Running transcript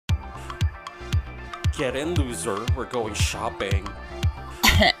Get in, loser. We're going shopping.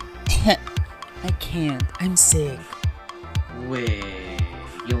 I can't. I'm sick.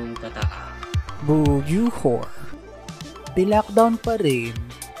 Yung tataa. Boo, you whore. Di-lockdown pa rin.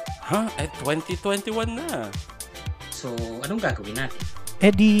 Huh? 2021 na. So, anong gagawin natin?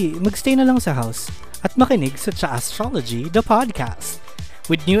 Di, magstay na lang sa house at makinig sa Astrology, the podcast.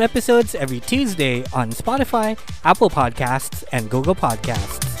 With new episodes every Tuesday on Spotify, Apple Podcasts, and Google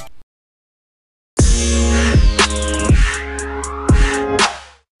Podcasts.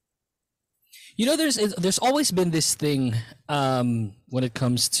 You know, there's always been this thing when it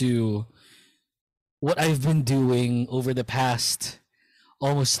comes to what I've been doing over the past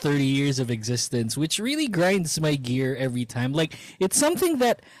almost 30 years of existence, which really grinds my gear every time. Like, it's something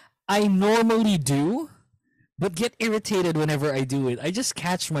that I normally do, but get irritated whenever I do it. I just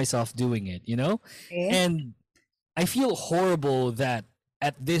catch myself doing it, you know? Okay. And I feel horrible that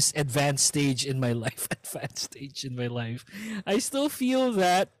at this advanced stage in my life, I still feel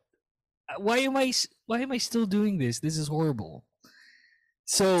that why am I still doing this? This is horrible.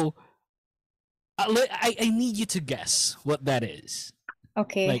 So I need you to guess what that is.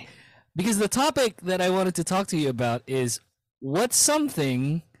 Okay. Like, because the topic that I wanted to talk to you about is what's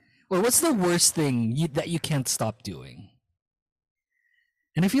something or what's the worst thing that you can't stop doing?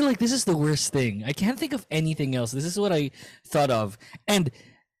 And I feel like this is the worst thing. I can't think of anything else. This is what I thought of. And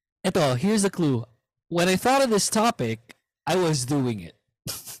here's the clue. When I thought of this topic, I was doing it.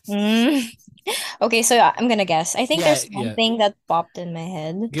 Okay, so I'm gonna guess. I think there's Yeah. something that popped in my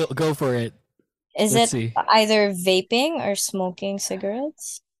head. Go for it. Is Let's it see. either vaping or smoking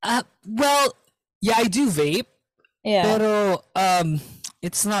cigarettes? Well, yeah, I do vape. Yeah. Pero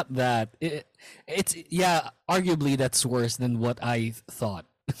it's not that. It's arguably that's worse than what I thought.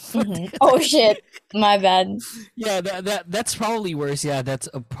 Mhm. Oh shit. My bad. Yeah, that's probably worse. Yeah, that's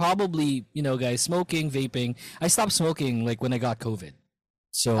probably, guys, smoking, vaping. I stopped smoking like when I got COVID.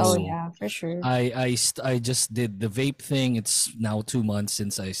 So Oh yeah, for sure. I just did the vape thing. It's now 2 months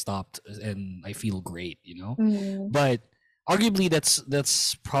since I stopped, and I feel great, Mhm. But arguably,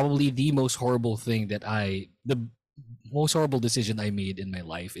 that's probably the most horrible thing the most horrible decision I made in my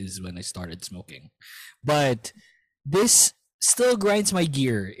life is when I started smoking. But this still grinds my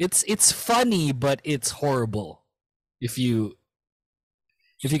gear. It's funny, but it's horrible. If you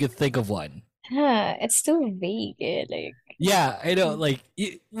could think of one. It's still vague. Like Yeah, I know. Like,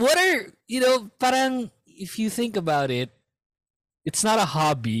 what are parang if you think about it, it's not a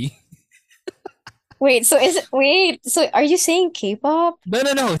hobby. so are you saying K-pop?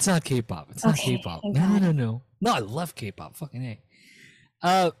 No, it's not K-pop. It's not Okay, K-pop. thank No. God. No, I love K-pop. Fucking A.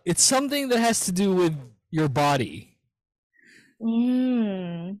 It's something that has to do with your body.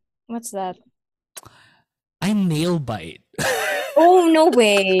 What's that? I nail bite. Oh, no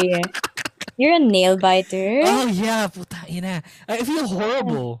way. You're a nail biter? Oh yeah, puta ina. I feel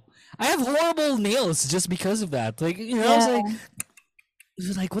horrible. I have horrible nails just because of that. Like, I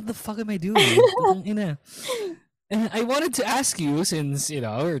was like, what the fuck am I doing? Putang ina. And I wanted to ask you, since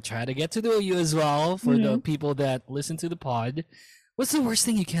we're trying to get to know you as well, for the people that listen to the pod, what's the worst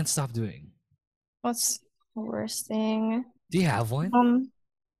thing you can't stop doing? What's the worst thing? Do you have one?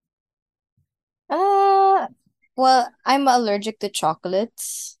 Well, I'm allergic to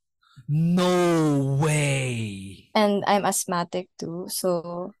chocolates No way. and I'm asthmatic too,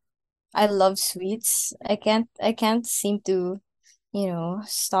 so I love sweets. I can't seem to,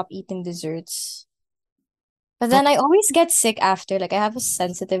 stop eating desserts. But then I always get sick after. Like I have a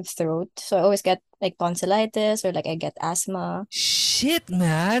sensitive throat, so I always get like tonsillitis or like I get asthma. Shit,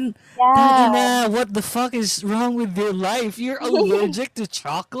 man. Yeah. Tangina, what the fuck is wrong with your life? You're allergic to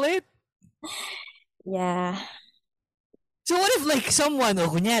chocolate? Yeah. So what if like someone,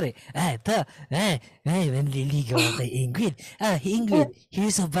 kunyari, manliligaw ako kay Ingrid. Ingrid,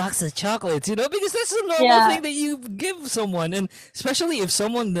 here's a box of chocolates, because that's a normal Yeah. thing that you give someone, and especially if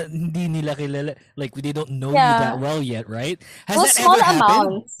someone that hindi nila kilala, like they don't know you Yeah. that well yet, right? Has Well, that small ever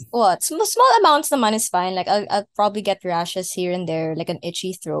happened? amounts. What? Small amounts naman is fine. Like I'll probably get rashes here and there, like an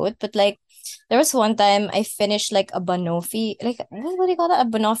itchy throat. But like there was one time I finished like a banoffee, like what do you call that? A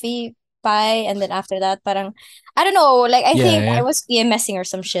banoffee pie, and then after that, parang I don't know. Like I think I was PMSing or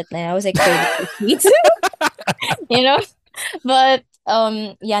some shit. And I was like craving for sweets, you know. But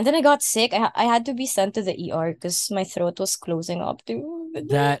yeah, and then I got sick. I had to be sent to the ER because my throat was closing up too.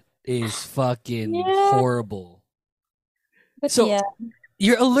 That is fucking Yeah. horrible. But So yeah.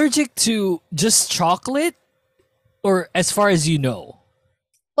 you're allergic to just chocolate, or as far as you know?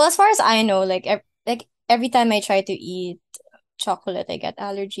 Well, as far as I know, like every time I try to eat chocolate, I get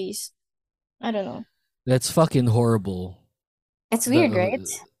allergies. I don't know. That's fucking horrible. It's weird, The- right?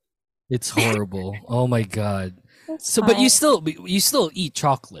 It's horrible. Oh my god. It's So, but you fine. still eat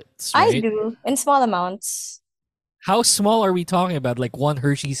chocolates, I right? do in small amounts. How small are we talking about? Like one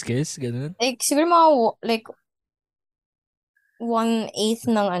Hershey's Kiss, ganun? Like siguro mga like 1/8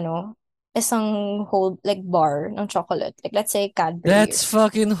 ng isang whole like bar ng chocolate. Like let's say Cadbury. That's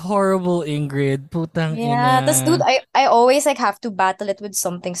fucking horrible, Ingrid. Putang Yeah, that's dude. ina. I always like have to battle it with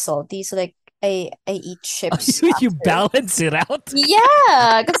something salty. So like I eat chips You after. balance it out.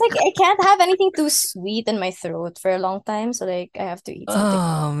 Yeah, because like I can't have anything too sweet in my throat for a long time. So like I have to eat something.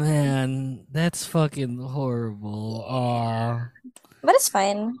 Oh man, that's fucking horrible. But it's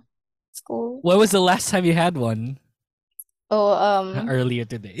fine. It's cool. When was the last time you had one? Oh, Earlier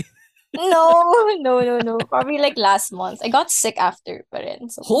today. no. Probably like last month. I got sick after, but then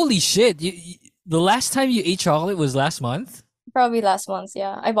so Holy shit! The last time you ate chocolate was last month. probably last month,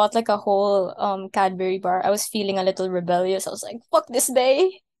 yeah. I bought like a whole Cadbury bar. I was feeling a little rebellious. I was like, fuck this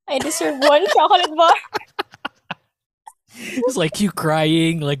day. I deserve one chocolate bar. It's like you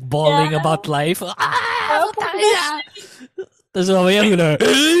crying, like Yeah. bawling about life. Fuck this. Tapos mamaya gonna,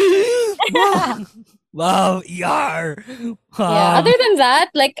 Mom, ER. Yeah. Other than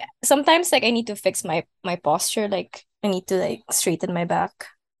that, like sometimes like I need to fix my posture. Like I need to like straighten my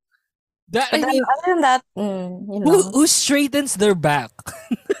back. that But I then mean, other than that, who straightens their back?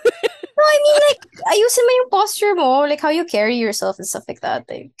 No, I mean like ayusin mo yung posture mo, like how you carry yourself and stuff like that.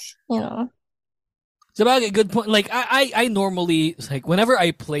 Like, you know. So a good point. Like I normally like whenever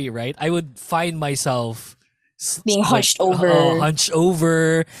I play, right, I would find myself Being hunched over. hunched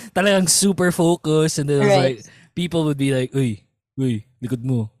over, talagang super focused, and then it was Right. like people would be like, "Uy, likod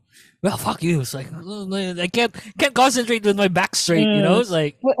mo." Well, fuck you. It's like I can't concentrate with my back straight. You know, it's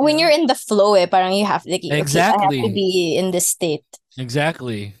like When you're in the flow, parang you have like, okay, I have Exactly. to be in this state.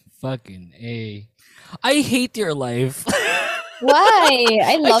 exactly fucking a. I hate your life. Why?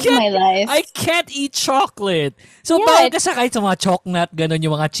 I love can't- my life. I can't eat chocolate. So, Yeah, bawal ka sa kahit sa mga choknut, ganon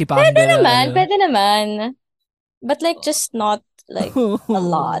yung mga chipanga Pwede na, naman, ano. pwede naman. But like just not like a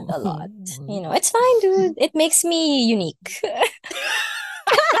lot. You know, it's fine, dude. It makes me unique.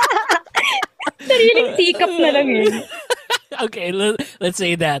 Sariling sikap na lang yun. Okay, let's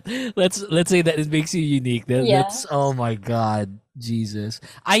say that. Let's say that it makes you unique. Yeah. That's oh my god, Jesus.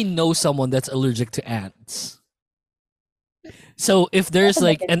 I know someone that's allergic to ants. So if there's That's a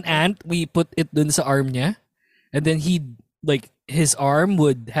like bit an ant, we put it dun sa arm niya, and then his arm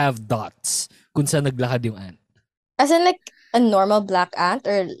would have dots kung saan naglakad yung ant. As in like a normal black ant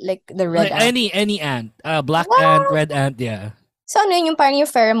or like the red Like ant? any ant, black What? ant, red ant, yeah. So ano yun, yung parang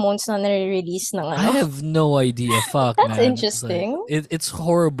yung pheromones na nare-release ng I have no idea. Fuck, That's man. interesting. It's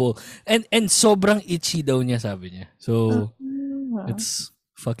horrible. And sobrang itchy daw niya, sabi niya. So, it's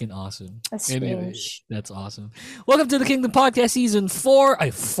fucking awesome. That's Anyway, strange. that's awesome. Welcome to the Kingdom Podcast Season 4.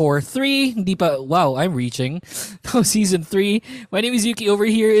 4-3. Hindi pa, wow, I'm reaching. No, Season 3. My name is Yuki. Over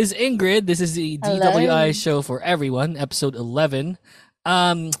here is Ingrid. This is the DWI Hello. show for everyone, episode 11.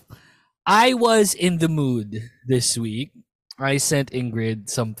 I was in the mood this week. I sent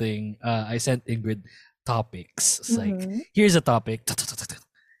Ingrid something. I sent Ingrid topics. It's like, here's a topic.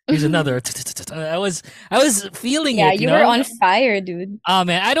 Here's another. I was feeling Yeah, it. you were on fire, dude.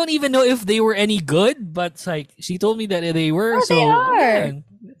 Man, I don't even know if they were any good, but it's like she told me that they were. Oh, so they are. yeah.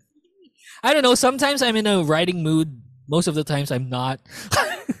 I don't know. Sometimes I'm in a writing mood. Most of the times I'm not.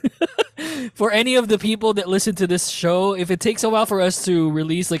 For any of the people that listen to this show, if it takes a while for us to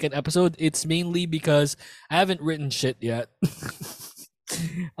release like an episode, it's mainly because I haven't written shit yet.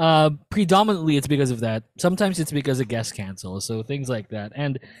 Predominantly it's because of that. Sometimes it's because of guest cancel, so things like that.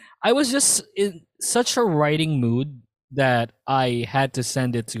 And I was just in such a writing mood that I had to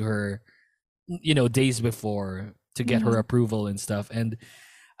send it to her, days before to get her approval and stuff. And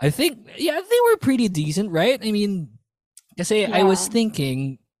I think, yeah, they were pretty decent, right? I mean, I was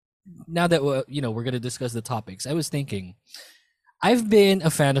thinking, now that we're going to discuss the topics, I was thinking, I've been a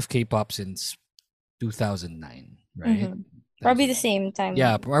fan of K-pop since 2009, right? Probably the same time.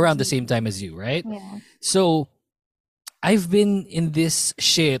 Yeah, around the same time as you, right? Yeah. So I've been in this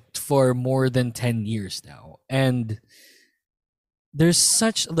shit for more than 10 years now, and there's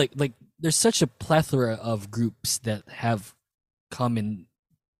such there's such a plethora of groups that have come and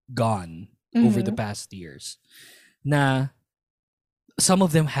gone over the past years. Na some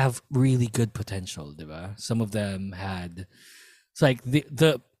of them have really good potential, diba? Some of them had it's like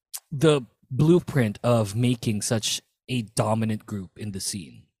the blueprint of making such a dominant group in the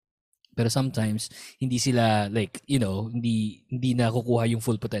scene. Pero sometimes hindi sila hindi nakukuha yung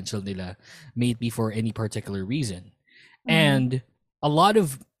full potential nila, may it be for any particular reason. And a lot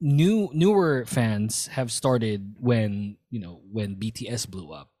of newer fans have started when BTS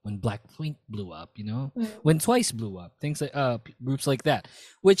blew up. when Blackpink blew up, Mm. when Twice blew up, things like groups like that,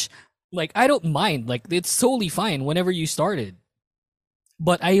 which like I don't mind, like it's totally fine whenever you started.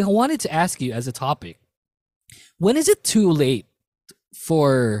 But I wanted to ask you as a topic, when is it too late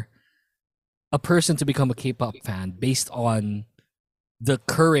for a person to become a K-pop fan based on the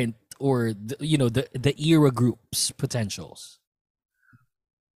current or the era groups potentials?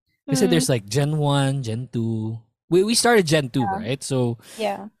 Because there's like Gen 1, Gen 2. We started Gen 2, right? So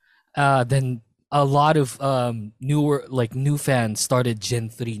Yeah. then a lot of new fans started Gen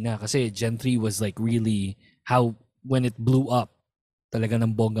 3 na. Kasi Gen 3 was like really how when it blew up talaga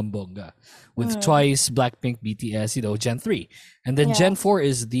ng bonggang-bongga. With Twice, Blackpink, BTS, Gen 3. And then Yeah. Gen 4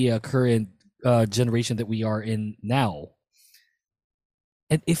 is the current generation that we are in now.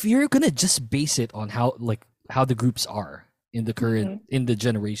 And if you're gonna just base it on how the groups are in the current in the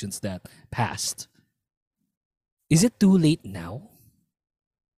generations that passed, is it too late now?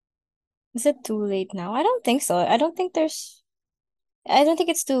 Is it too late now? I don't think so. I don't think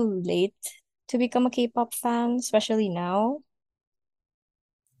it's too late to become a K-pop fan, especially now.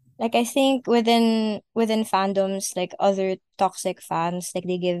 Like I think within fandoms, like other toxic fans, like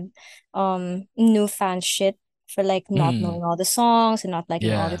they give new fans shit for like not knowing all the songs and not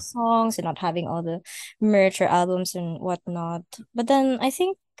liking all the Yeah. songs and not having all the merch or albums and whatnot. But then I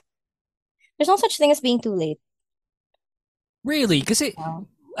think there's no such thing as being too late. Really? Because Yeah.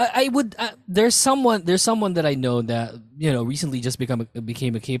 I would there's someone that I know that recently just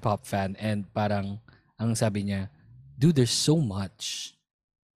became a K-pop fan, and parang ang sabi niya, dude, there's so much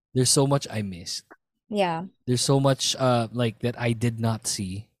I missed. Yeah. There's so much like that I did not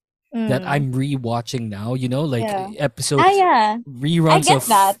see that Mm. I'm rewatching now. Like Yeah. episodes, Yeah. I reruns get of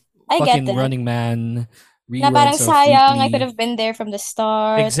that. I get fucking that. Running Man, Na parang reruns of sayang, I could Weekly. have been there from the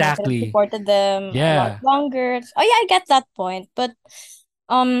start. I could have Exactly. supported them a lot Yeah. longer. Oh yeah, I get that point. But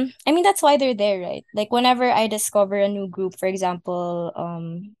I mean that's why they're there, right? Like whenever I discover a new group, for example,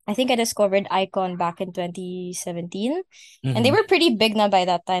 I think I discovered Icon back in 2017. And they Mhm. were pretty big na by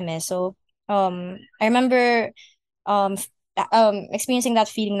that time, eh. So I remember experiencing that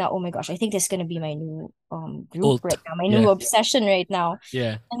feeling na, oh my gosh, I think this is gonna be my new group Ult. right now, my new Yeah. obsession right now.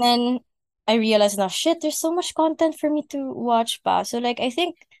 Yeah. And then I realized now, shit, there's so much content for me to watch pa. So like I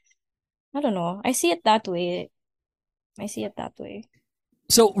think I don't know. I see it that way. I see it that way.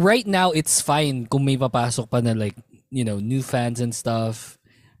 So right now it's fine kung may papasok pa na like, new fans and stuff.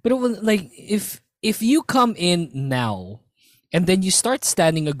 But like if you come in now and then you start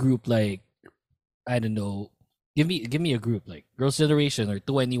standing a group like, I don't know, give me a group like Girls' Generation or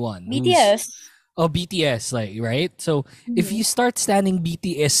 2NE1. BTS. BTS, like, right? So if you start standing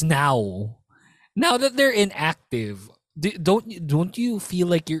BTS now that they're inactive, don't you feel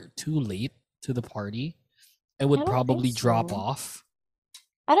like you're too late to the party and I would don't probably think drop so. off?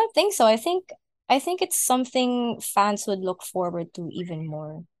 I don't think so. I think it's something fans would look forward to even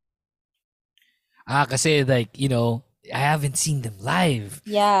more. Kasi like, I haven't seen them live.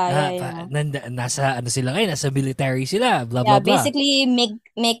 Yeah. Nasa ano sila ngayon, nasa military sila, blah Yeah, blah blah. basically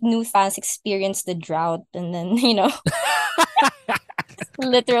make new fans experience the drought and then,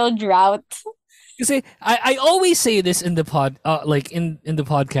 literal drought. Kasi I always say this in the like in the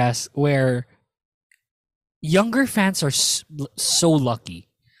podcast where younger fans are so lucky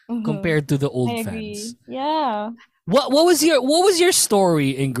Mhm. compared to the old I agree. fans. Yeah. What was your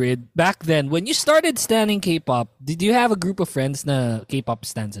story, Ingrid, back then when you started standing K-pop? Did you have a group of friends na K-pop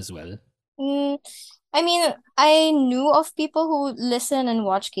stands as well? I mean, I knew of people who listen and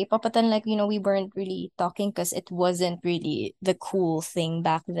watch K-pop, but then like, we weren't really talking because it wasn't really the cool thing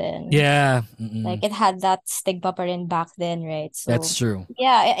back then. Yeah. Like it had that stigma pa rin back then, right? So That's true.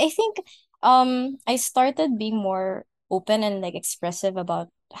 yeah, I think I started being more open and like expressive about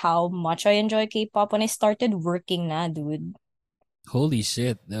how much I enjoy K-pop when I started working na, dude. Holy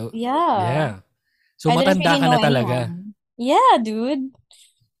shit. No. Yeah. Yeah. So I didn't matanda really ka know na talaga. anyone. Yeah, dude.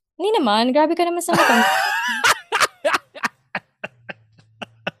 Hindi naman. Grabe ka naman sa matanda.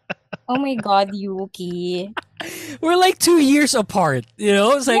 Oh my God, Yuki. We're like 2 years apart,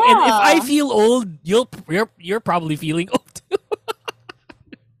 It's like, and if I Yeah. feel old, you're probably feeling old too.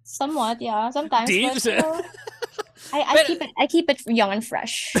 Somewhat, yeah. Sometimes, Jeez. but I keep it young and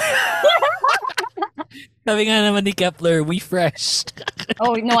fresh. Sabi nga naman ni Kepler, we fresh.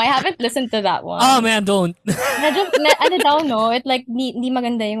 Oh no, I haven't listened to that one. Oh man, don't. Ano daw, no? It like di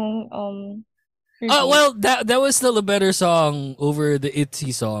maganda yung review. Well, that was still a better song over the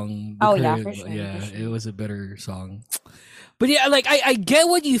ITZY song. Oh, yeah, for sure, Yeah, for sure. it was a better song. But yeah, like I get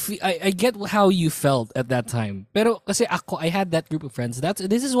what you feel. I get how you felt at that time. Pero kasi I had that group of friends.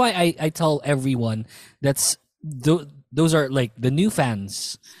 This is why I tell everyone those are like the new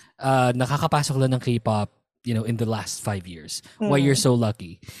fans nakakapasok lang ng K-pop, in the last 5 years. Why you're so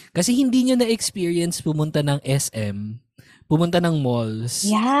lucky. Kasi hindi nyo na-experience pumunta ng SM, pumunta ng malls.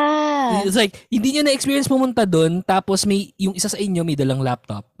 Yeah. It's like, hindi nyo na-experience pumunta dun, tapos yung isa sa inyo may dalang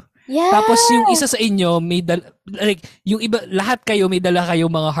laptop. Yeah. Tapos yung isa sa inyo may yung iba, lahat kayo may dala kayo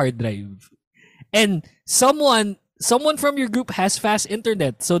mga hard drive. And someone from your group has fast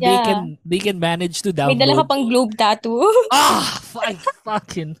internet, so they can manage to download. May dala ka pang globe tattoo.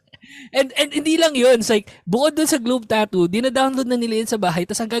 Fucking. And hindi lang yun. It's like, bukod dun sa globe tattoo, dina-download na nila yun sa bahay,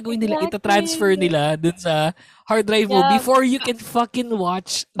 tapos ang gagawin nila, ita-transfer nila dun sa hard drive mo before you can fucking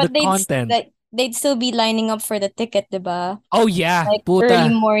watch the content. They'd still be lining up for the ticket, diba? Oh yeah, like puta.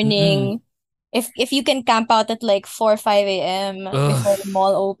 Early morning. If you can camp out at like 4 or 5 a.m. before the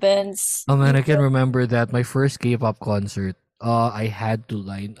mall opens. Oh man, I can remember that. My first K-pop concert, I had to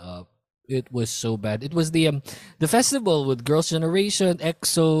line up. It was so bad. It was the festival with Girls' Generation,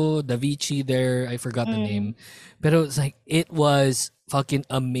 EXO, Davichi there. I forgot the name. But it was fucking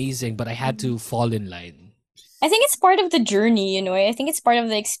amazing, but I had to fall in line. I think it's part of the journey, I think it's part of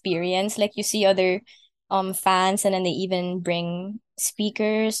the experience. Like you see other fans, and then they even bring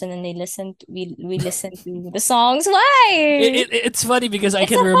speakers, and then we listen to the songs. Why? It's funny because I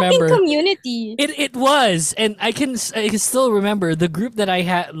it's can a remember fucking community. It was, and I can still remember the group that I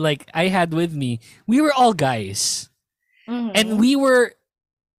had with me. We were all guys, and we were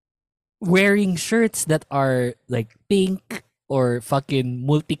wearing shirts that are like pink or fucking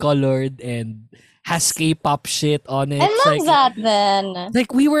multicolored and has K-pop shit on it. I love that then.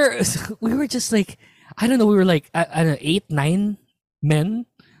 Like we were just like, I don't know, we were like, I don't know, 8, 9 men.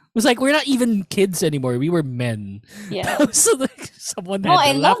 It was like, we're not even kids anymore. We were men. Yeah. So like, someone had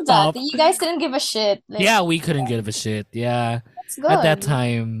I love laptop. that. You guys didn't give a shit. Like, Yeah, we couldn't give a shit. Yeah. That's good. At that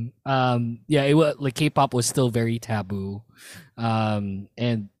time, it was like K-pop was still very taboo.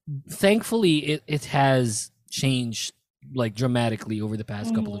 And thankfully it has changed like dramatically over the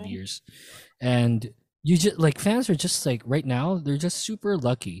past couple of years. And you just like fans are just like right now, they're just super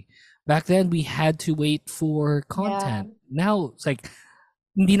lucky. Back then we had to wait for content. Now it's like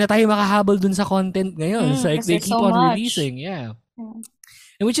hindi na tayo makahabol dun sa content ngayon. It's like they keep so on much. releasing, yeah.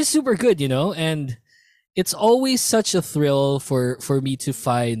 And which is super good, and it's always such a thrill for me to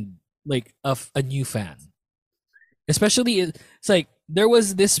find like a new fan. Especially it's like there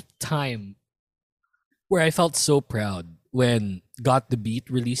was this time where I felt so proud when Got the Beat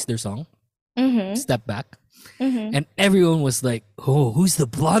released their song. Step Back. And everyone was like, oh, who's the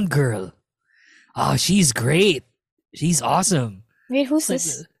blonde girl? Oh, she's great. She's awesome. Wait, who's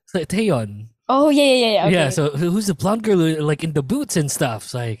this? It's like Taeyeon. Oh, yeah. Okay. Yeah, so who's the blonde girl like in the boots and stuff?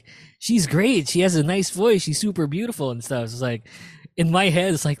 It's like, she's great. She has a nice voice. She's super beautiful and stuff. It's like, in my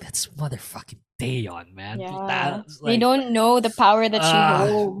head, it's like, that's motherfucking Taeyeon, man. Yeah. Like, they don't know the power that she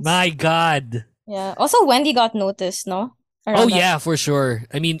holds. My God. Yeah. Also, Wendy got noticed, no? Oh yeah, for sure.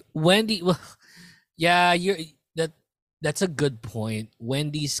 I mean, Wendy. Well, yeah, that's a good point.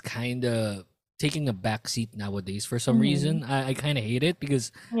 Wendy's kind of taking a backseat nowadays for some reason. I kind of hate it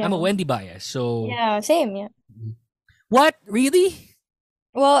because I'm a Wendy bias. So yeah, same. Yeah. What, really?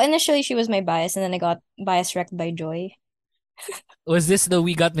 Well, initially she was my bias, and then I got bias wrecked by Joy. Was this the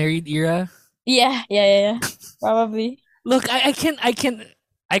We Got Married era? Yeah. Probably. Look, I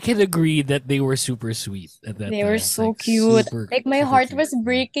can agree that they were super sweet at that time. They were so cute. Like my heart was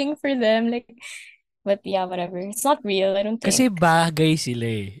breaking for them. Like, but yeah, whatever. It's not real. I don't think. Kasi bagay sila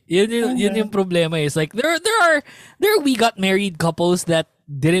eh. Yun yung problema is like there are We Got Married couples that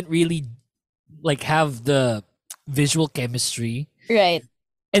didn't really like have the visual chemistry. Right.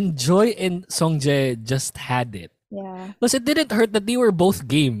 And Joy and Songjae just had it. Yeah. Plus it didn't hurt that they were both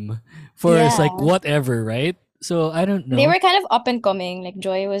game for it's like whatever, right? So I don't know. They were kind of up and coming. Like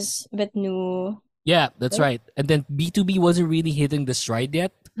Joy was a bit new. Yeah, that's right. And then B2B wasn't really hitting the stride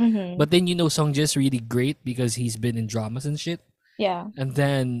yet. But then Songjae's really great because he's been in dramas and shit. Yeah. And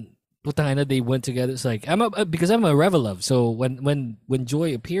then putang they went together. It's like because I'm a Revelove. So when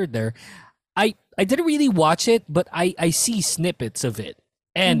Joy appeared there, I didn't really watch it, but I see snippets of it.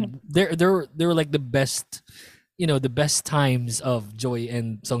 And they're like the best, the best times of Joy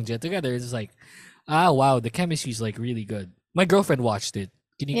and Songjae together. It's like, wow, the chemistry is like really good. My girlfriend watched it.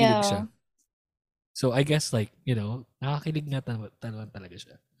 Kinikilig siya. So I guess like, nakakilig nga talaga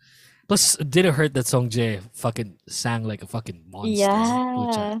siya. Plus, it didn't hurt that Songjae fucking sang like a fucking monster. Yeah.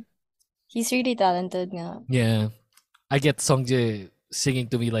 Pucha. He's really talented nga. Yeah. I get Songjae singing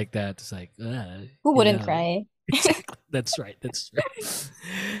to me like that. It's like, who wouldn't cry? Exactly. That's right.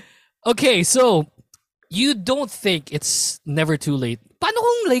 Okay, so you don't think it's never too late. Paano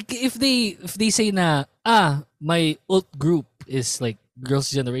kung like if they say na My old group is like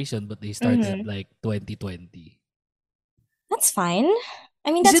Girls' Generation, but they started Mhm. like 2020. That's fine. I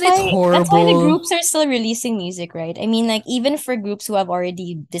mean, Isn't it that's why the horrible? groups are still releasing music, right? I mean, like even for groups who have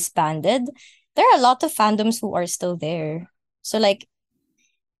already disbanded, there are a lot of fandoms who are still there. So like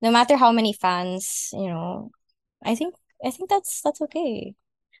no matter how many fans, I think that's okay.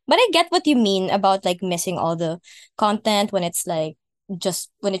 But I get what you mean about like missing all the content when it's like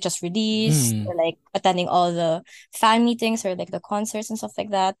when it just released, Mm, or like attending all the fan meetings or like the concerts and stuff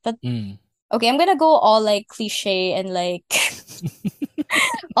like that. But mm. okay, I'm gonna go all like cliche and like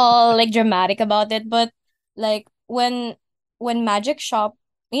all like dramatic about it, but like when Magic Shop,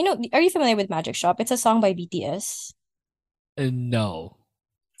 are you familiar with Magic Shop? It's a song by BTS. No.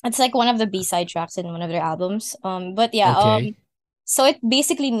 It's like one of the B-side tracks in one of their albums. But yeah, Okay. so it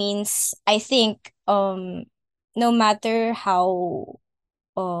basically means, I think, no matter how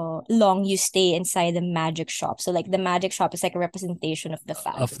long you stay inside the Magic Shop. So like the Magic Shop is like a representation of the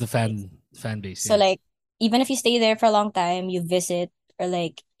Of fandom, the right? fan base, So yeah. like even if you stay there for a long time, you visit, or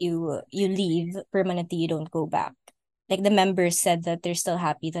like you leave permanently, you don't go back. Like the members said that they're still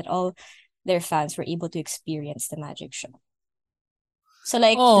happy that all their fans were able to experience the Magic Show. So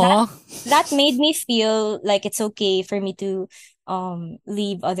like Aw. that made me feel like it's okay for me to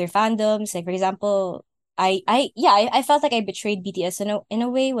leave other fandoms. Like for example, I felt like I betrayed BTS in a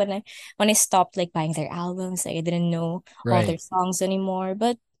way when I stopped like buying their albums. Like I didn't know all Right. their songs anymore.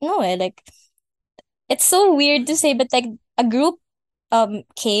 But no, like it's so weird to say, but like a group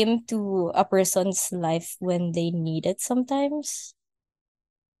came to a person's life when they need it sometimes.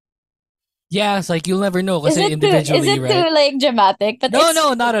 Yeah, it's like you'll never know kasi Is individually, it right? too like dramatic? But No, it's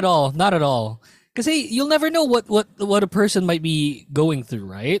no, not at all. Not at all. Kasi you'll never know what a person might be going through,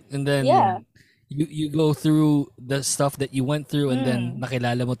 right? And yeah. then you go through the stuff that you went through, and then Mm.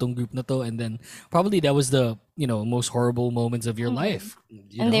 nakilala mo tong group na to, and then probably that was the, most horrible moments of your Mm. life,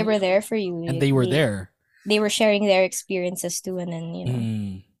 And they were there for you. and Like, they were there. they were sharing their experiences too, and then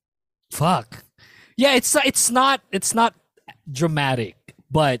Mm, fuck. Yeah, it's not dramatic,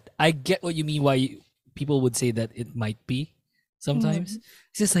 but I get what you mean. Why people would say that it might be sometimes. Mhm.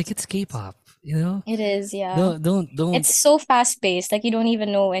 It's just like it's K-pop, you know. It is, yeah. Don't. It's so fast paced, like you don't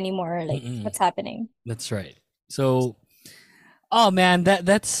even know anymore like Mm-mm. what's happening. That's right. So, oh man,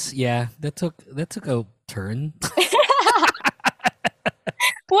 that's yeah. That took a turn.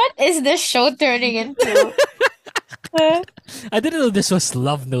 What is this show turning into? Huh? I didn't know this was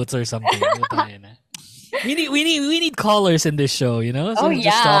love notes or something. Putang ina. We need callers in this show, Oh So just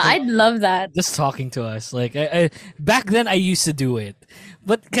yeah, talking, I'd love that. just talking to us. Like I back then I used to do it,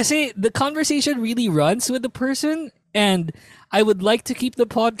 but kasi the conversation really runs with the person, and I would like to keep the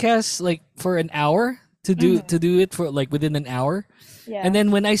podcast like for an hour to Mhm. do it for like within an hour, and Yeah.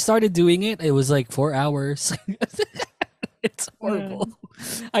 then when I started doing it, it was like 4 hours. It's horrible.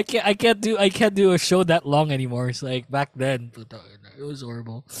 Mm. I can't do a show that long anymore. It's like back then, it was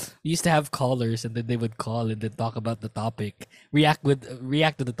horrible. We used to have callers, and then they would call and then talk about the topic, react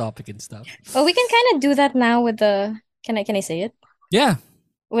to the topic and stuff. Well, we can kind of do that now with the can I say it? Yeah,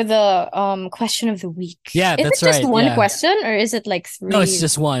 With the question of the week. yeah, Is it that's just right. one Yeah. question, or is it like No, it's three?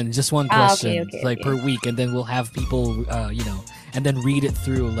 just one Ah, okay, question, okay, like per okay. week, and then we'll have people, and then read it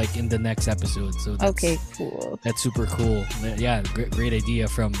through like in the next episode. So Okay, cool. that's super cool. Yeah, great idea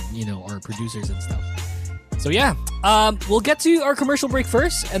from our producers and stuff. So yeah, we'll get to our commercial break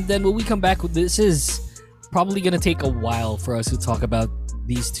first, and then when we come back, this is probably gonna take a while for us to talk about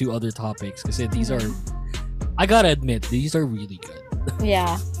these two other topics because these are, I gotta admit, these are really good.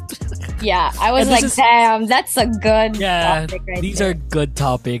 Yeah. Yeah, I was And this like, is- damn, that's a good Yeah, topic right these there. are good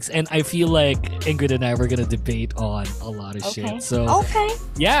topics, and I feel like Ingrid and I were gonna debate on a lot of Okay. shit. So Okay.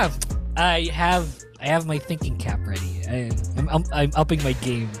 yeah, I have my thinking cap ready, and I'm upping my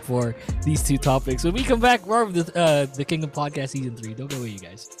game for these two topics. When we come back, more of the Kingdom Podcast Season 3. Don't go away, you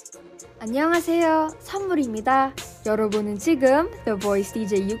guys. 안녕하세요. 선물입니다. 여러분은 지금 The Voice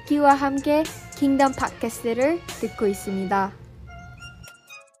DJ 유키와 함께 킹덤 팟캐스트를 듣고 있습니다.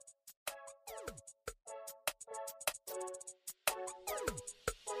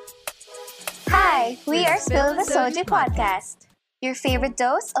 Hi, we are Spill the Soju Podcast. Your favorite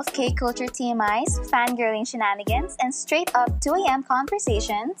dose of K-culture TMIs, fangirling shenanigans, and straight up 2 a.m.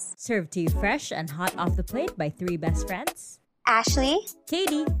 conversations. Served to you fresh and hot off the plate by three best friends, Ashley,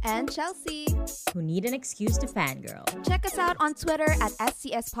 Katie, and Chelsea. who need an excuse to fangirl. Check us out on Twitter at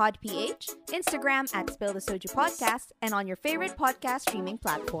SCSPodPH, Instagram at Spill the Soju Podcast, and on your favorite podcast streaming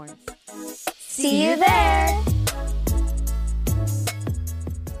platforms. see you there!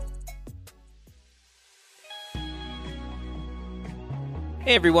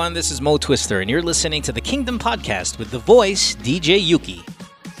 Hey everyone, this is Mo Twister, and you're listening to the Kingdom Podcast with the voice DJ Yuki.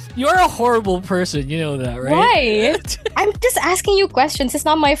 You're a horrible person, you know that, right? Why? I'm just asking you questions. It's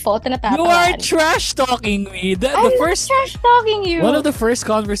not my fault na You are trash talking me. I'm trash talking you. One of the first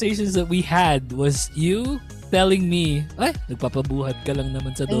conversations that we had was you telling me, ay, nagpapabuhat ka lang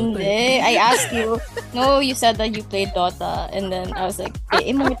naman sa Dota. Hindi. I asked you. No, you said that you played Dota. And then I was like,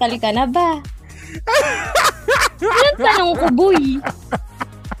 immortal ka na ba? Anong tanong ko, boy?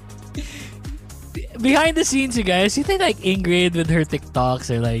 Behind the scenes, you guys, you think like Ingrid with her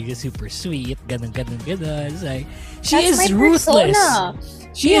TikToks are like super sweet, ganun. It's like she That's is my ruthless. Persona.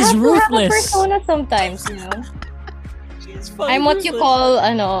 She you is have ruthless. To have a persona sometimes, you know. I'm what you call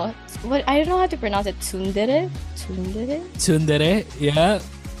what I don't know how to pronounce it. Tsundere. Tsundere, yeah.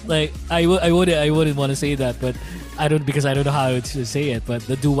 Like I wouldn't want to say that, but I don't because I don't know how to say it. But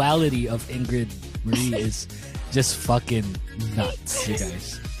the duality of Ingrid Marie is just fucking nuts, you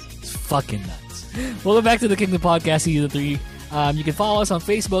guys. It's fucking nuts. Welcome back to the Kingdom Podcast Season 3. You can follow us on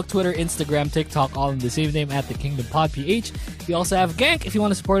Facebook, Twitter, Instagram, TikTok, all in the same name at the Kingdom Pod PH. We also have Gank if you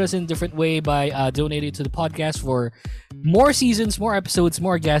want to support us in a different way by donating to the podcast for more seasons, more episodes,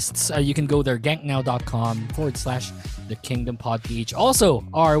 more guests. You can go there, ganknow.com/the Kingdom Pod PH. Also,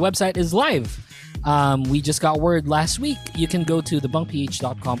 our website is live. We just got word last week. You can go to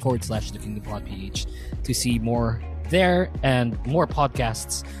thebunkph.com/the Kingdom Pod PH to see more there, and more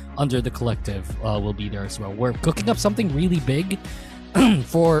podcasts under the collective will be there as well. We're cooking up something really big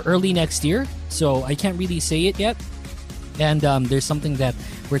for early next year, so I can't really say it yet. And there's something that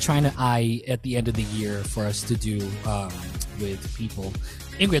we're trying to eye at the end of the year for us to do with people.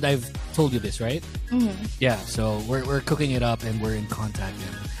 Ingrid, I've told you this, right? Mm-hmm. Yeah, so we're cooking it up and we're in contact,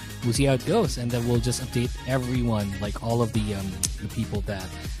 and we'll see how it goes, and then we'll just update everyone, like all of the people that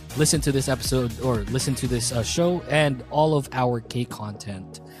listen to this episode or listen to this show and all of our K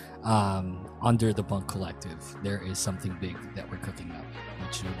content under the Bunk Collective. There is something big that we're cooking up,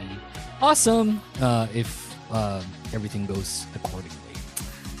 which will be awesome if everything goes accordingly.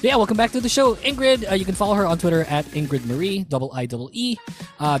 So yeah, welcome back to the show. Ingrid, you can follow her on Twitter at Ingrid Marie, IEE.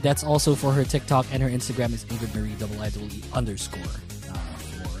 That's also for her TikTok, and her Instagram is Ingrid Marie, IEE _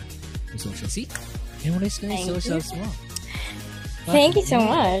 for social. See? And what I say, so small. Thank you so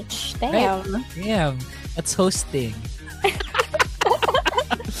much. Damn. Right? Damn. That's hosting.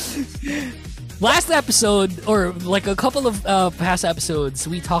 Last episode, or like a couple of past episodes,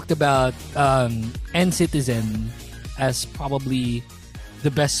 we talked about N-Citizen as probably the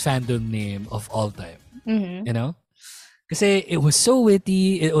best fandom name of all time. Mm-hmm. You know? Because it was so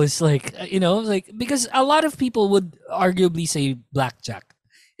witty. It was like, because a lot of people would arguably say Blackjack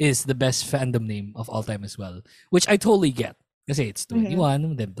is the best fandom name of all time as well, which I totally get. Kasi it's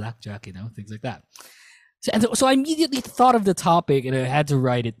 21, then Blackjack, things like that. So I immediately thought of the topic and I had to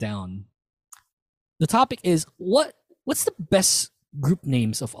write it down. The topic is what's the best group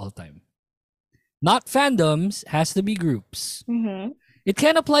names of all time? Not fandoms, has to be groups. Mm-hmm. It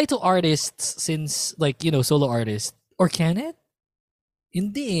can apply to artists since solo artists. Or can it?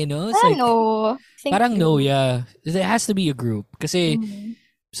 Hindi, It's no. Parang no, yeah. It has to be a group. Kasi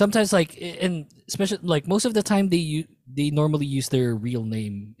sometimes and especially most of the time they normally use their real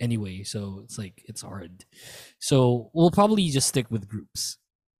name anyway, so it's hard. So we'll probably just stick with groups.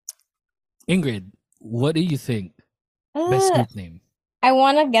 Ingrid, what do you think? Best group name? I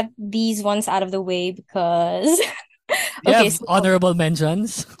want to get these ones out of the way because okay, so honorable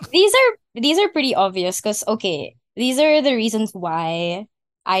mentions. These are pretty obvious because these are the reasons why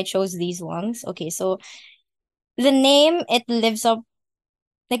I chose these ones. Okay, so the name, it lives up.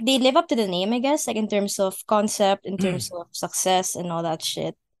 They live up to the name, I guess, in terms of concept, in terms of success and all that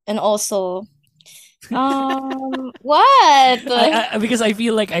shit. And also, what? Because I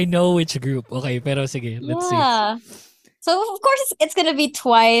feel like I know which group. Okay, pero sige, let's see. So, of course, it's gonna be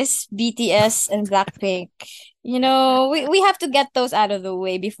Twice, BTS, and Blackpink. We have to get those out of the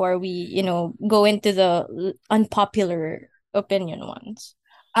way before we, go into the unpopular opinion ones.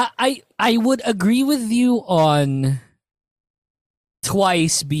 I would agree with you on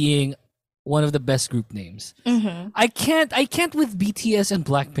Twice being one of the best group names. Mm-hmm. I can't with BTS and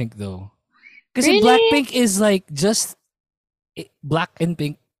Blackpink though, because really? Blackpink is just black and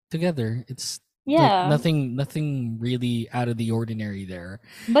pink together. It's nothing really out of the ordinary there.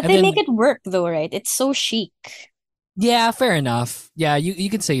 But and they make it work though, right? It's so chic. Yeah, fair enough. Yeah, you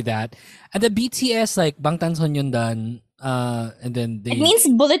can say that. And the BTS Bangtan Sonyeondan, and then it means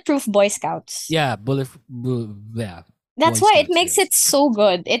bulletproof Boy Scouts. Yeah, yeah. That's why it makes it so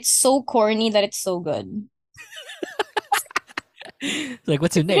good. It's so corny that it's so good.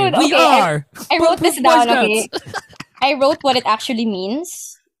 What's your name? Dude, we are. I wrote this down. Okay. I wrote what it actually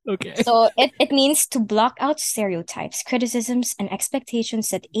means. Okay. So it means to block out stereotypes, criticisms, and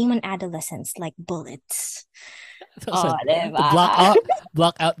expectations that aim on adolescents like bullets. So, diba? to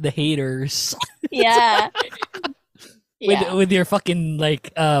block out the haters. Yeah. With your fucking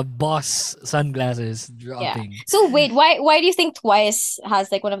like boss sunglasses dropping. So wait, why do you think Twice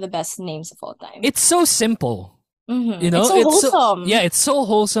has like one of the best names of all time? It's so simple. Mm-hmm. You know, it's so wholesome. It's so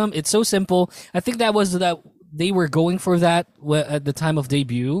wholesome. It's so simple. I think that they were going for that at the time of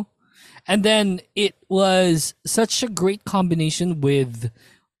debut, and then it was such a great combination with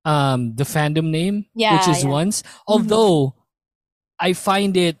the fandom name, which is Once. Although I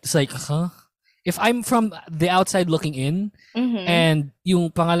find it's like, if I'm from the outside looking in, and yung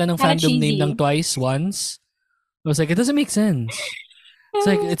pangalan ng Kinda fandom name cheesy. ng Twice Once, I was like, it doesn't make sense. It's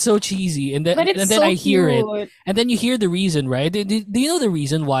like it's so cheesy, and then But it's and then so I hear it, cute. and then you hear the reason, right? Do you know the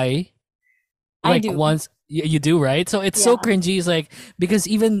reason why? I Like do. once you do, right? So it's so cringy. It's like because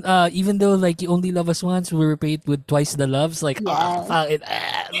even though like you only love us once, we repeat with twice the loves. Like so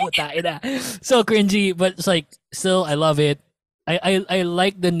cringy, but it's like still I love it. I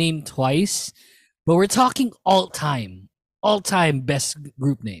like the name Twice, but we're talking all time best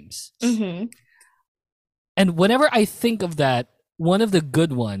group names. Mm-hmm. And whenever I think of that, one of the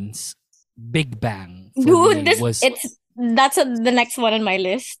good ones, Big Bang. for Dude, me, was that's the next one on my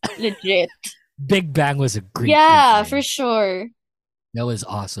list. Legit. Big Bang was a great. Yeah, group name. for sure. That was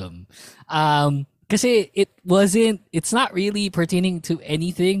awesome. Kasi it's not really pertaining to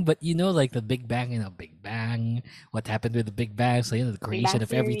anything, but you know, like the Big Bang, Big Bang, what happened with the Big Bang, so the creation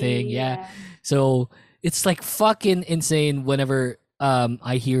of everything, yeah. So it's like fucking insane whenever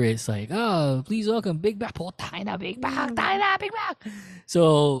I hear it. It's like, oh, please welcome Big Bang, tayo na Big Bang, Big Bang.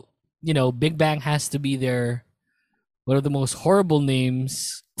 So, Big Bang has to be there. One of the most horrible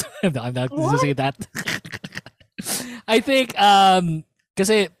names. I'm not going to say that. I think,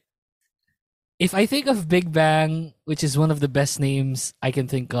 kasi if I think of Big Bang, which is one of the best names I can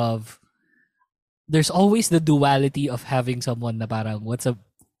think of, there's always the duality of having someone na parang, what's a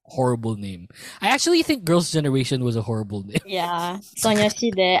horrible name? I actually think Girls' Generation was a horrible name. Yeah, Sonia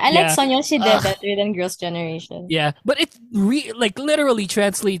Shide. I like Sonia Shide better than Girls' Generation. Yeah, but it literally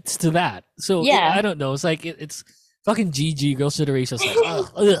translates to that. So Yeah. I don't know. It's like it's fucking GG Girls' Generation. It's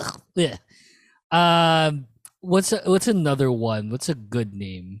like what's another one? What's a good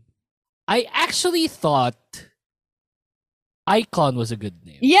name? I actually thought Icon was a good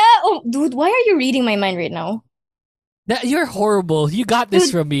name. Yeah. Oh, dude, why are you reading my mind right now? You're horrible. You got this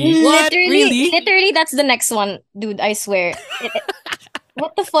Dude, from me. What? Really? Literally, that's the next one, dude. I swear.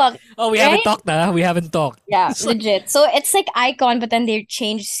 What the fuck? Oh, we Right? haven't talked na. We haven't talked. Yeah, It's like- legit. So it's like Icon, but then they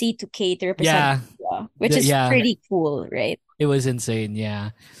changed C to K to represent Yeah. India, which is Yeah. pretty cool, right? It was insane,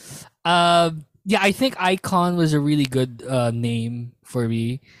 yeah. I think Icon was a really good name for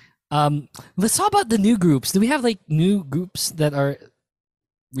me. Let's talk about the new groups. Do we have like new groups that are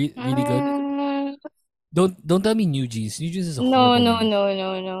really good? Don't tell me New Jeans. New Jeans is a No, horrible no,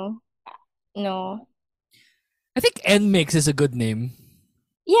 name. no. I think N-Mix is a good name.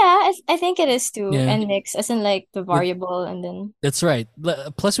 Yeah, I think it is too. Yeah. And mix, as in like the variable, and then That's right.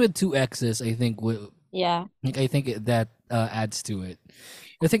 Plus with two X's, I think yeah. I think that adds to it.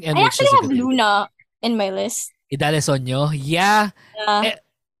 I think I N-Mix actually is a have good name. Luna in my list. Idale Sonyo. Yeah. Yeah.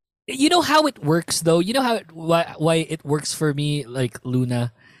 You know how it works though. You know why it works for me, like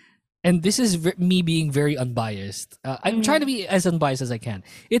Luna. And this is me being very unbiased. I'm trying to be as unbiased as I can.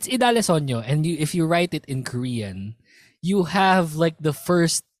 It's Idale Sonyo, and if you write it in Korean, you have like the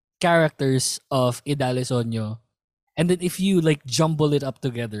first characters of Idale Sonyo, and then if you like jumble it up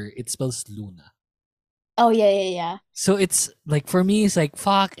together, it spells Luna. Oh yeah. So it's like for me, it's like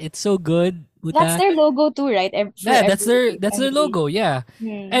fuck. It's so good. That's their logo too, right? Yeah, that's their logo. Yeah,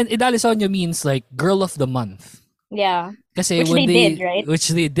 Hmm. and Idale Sonyo means like girl of the month. Yeah. Kasi Which when they did, right? Which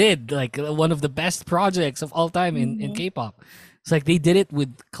they did, like one of the best projects of all time in K-pop. It's like they did it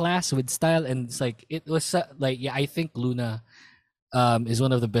with class, with style, and it's like it was I think Luna is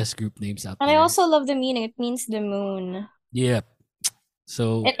one of the best group names out And there. I also love the meaning. It means the moon. Yeah.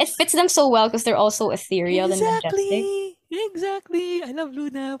 So It fits them so well because they're also ethereal and majestic. Exactly. I love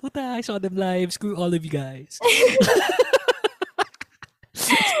Luna. Puta, I saw them live. Screw all of you guys.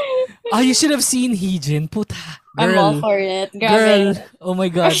 Oh, you should have seen Heejin. Puta. I'm all for it. Grabe. Girl. Oh my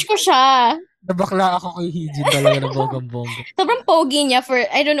God. Crush ko siya. Nabakla ako kay Heejin talaga ng bonggang-bongga. Sobrang pogi niya for,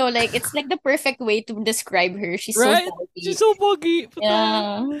 I don't know, like, it's like the perfect way to describe her. She's Right? so pogi. She's so pogi. Puta.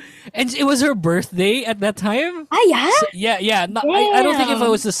 Yeah. And it was her birthday at that time. Ah, yeah? So, yeah. No, I don't think if it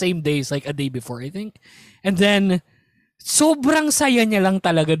Damn. was the same day. It's like a day before, I think. And then, sobrang saya niya lang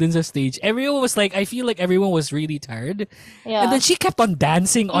talaga dun sa stage. Everyone was like, I feel like everyone was really tired. Yeah. And then she kept on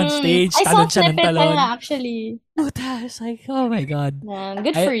dancing on stage. I saw Talon siya ng snippet talon. nga actually. Puta, it's like, oh my God. Man,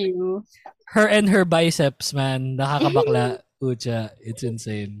 good for you. Her and her biceps, man, nakakabakla. Ucha, it's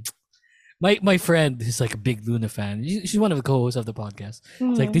insane. My friend is like a big Luna fan. She's one of the co-hosts of the podcast.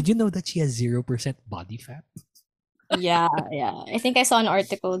 It's like, did you know that she has 0% body fat? Yeah. I think I saw an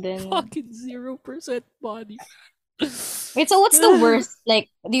article then. Fucking 0% body fat. Wait, so what's the worst? Like,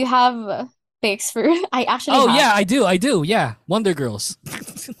 do you have picks for? I actually. Oh have. yeah, I do. Yeah, Wonder Girls.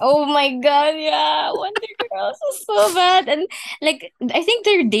 Oh my God, yeah, Wonder Girls was so bad, and like I think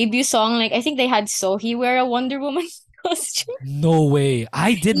their debut song, like I think they had Sohee wear a Wonder Woman costume. No way,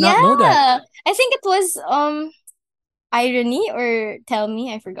 I did not know that. Yeah, I think it was Irony or Tell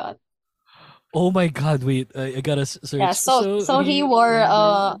Me, I forgot. Oh my God, wait, I gotta search. Yeah, so he wore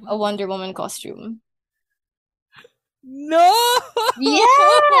a Wonder Woman costume. No.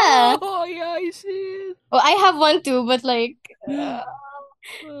 Yeah. Oh yeah, I see it. Well, I have one too, but like.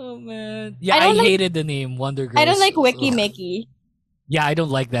 Oh man. Yeah, I hated the name Wonder Girls. I don't like Wiki Mickey. Yeah, I don't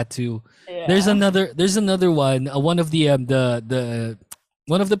like that too. Yeah. There's another one. One of the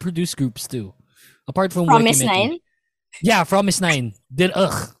one of the produced groups too. Apart from Promise Wiki Mickey. 9. Yeah, Promise 9. Then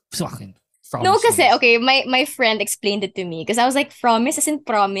fucking Promise. No, kasi okay, my friend explained it to me because I was like Promise as in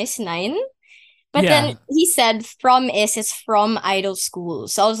Promise 9. But then he said Promise is from Idol School.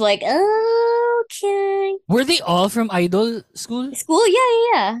 So I was like, oh, okay. Were they all from Idol School?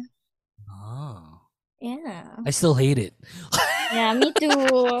 Yeah. Oh. Yeah. I still hate it. Yeah, me too.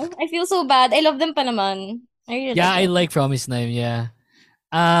 I feel so bad. I love them pa naman. I like Promise 9, yeah.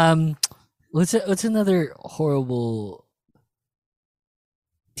 What's another horrible...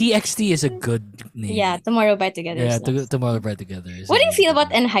 TXT is a good name. Yeah, Tomorrow by Together. Yeah, Tomorrow by Together. What do you feel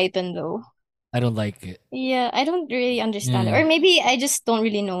about Enhypen though? I don't like it. Yeah, I don't really understand it. Or maybe I just don't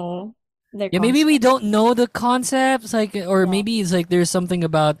really know their concept. Maybe we don't know the concepts, like, or maybe it's like there's something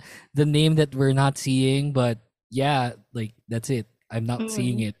about the name that we're not seeing, but yeah, like that's it. I'm not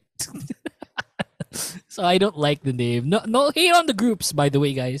seeing it. So I don't like the name. No hate on the groups, by the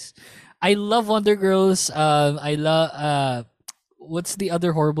way, guys. I love Wonder Girls. I love what's the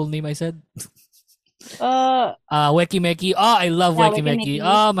other horrible name I said? Weki Meki. Oh, I love Weki Meki.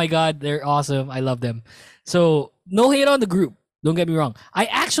 Oh my God, they're awesome. I love them. So no hate on the group. Don't get me wrong. I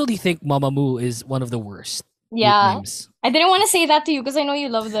actually think Mamamoo is one of the worst. Yeah. Names. I didn't want to say that to you because I know you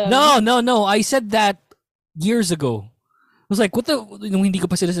love them. No. I said that years ago. I was like, what the? Hindi ko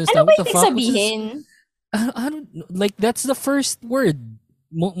pa sila sinastan. Ano ba What the ibig fuck? sabihin? I don't like that's the first word.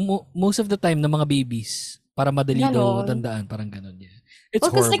 Most of the time ng mga babies para madali daw tandaan, parang ganun. Yeah. It's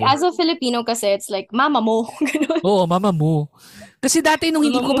horrible. Because like as a Filipino kasi it's like mama mo. Oo, mama mo. Kasi dati nung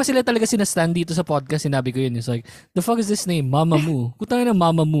hindi ko pa sila talaga sinastan dito sa podcast, sinabi ko yun. It's like, the fuck is this name? Mama mo. Kutangin na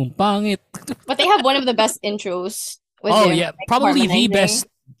Mama mo. Pangit. But they have one of the best intros. With Oh them, yeah, like, probably the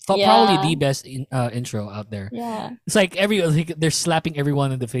best. Yeah. Probably the best intro out there. Yeah. It's like they're slapping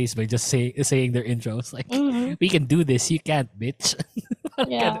everyone in the face by just saying their intro. It's like, we can do this. You can't, bitch.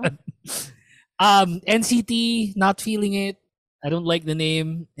 Yeah. NCT, not feeling it. I don't like the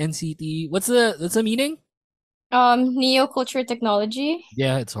name NCT. What's the meaning? Neo Culture Technology.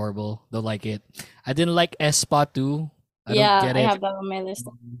 Yeah, it's horrible. Don't like it. I didn't like Espa too. I Yeah, don't get I it. have that on my list.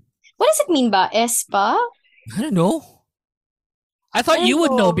 What does it mean ba? Espa? I don't know. I thought you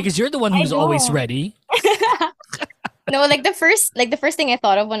would know because you're the one who's always ready. No, like the first thing I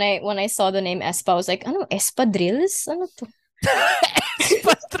thought of when I saw the name Espa, I was like, ano, Espa drills? Ano to?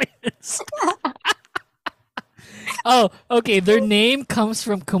 Espa drills. Oh, okay. Their name comes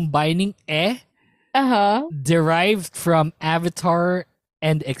from combining derived from avatar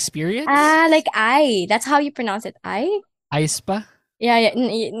and experience. Like I. That's how you pronounce it. I? Aespa? Yeah.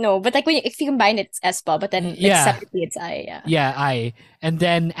 No, but like if you combine it, it's Espa, but then separately it's I. Yeah. Yeah, I. And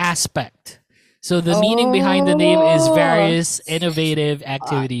then aspect. So the meaning behind the name is various innovative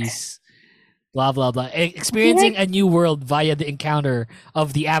activities. Blah blah blah. Experiencing a new world via the encounter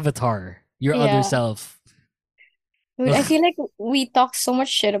of the avatar, your other self. Dude, I feel like we talk so much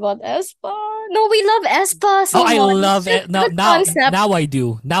shit about Espa. No, we love Espa so much. I love it. Now I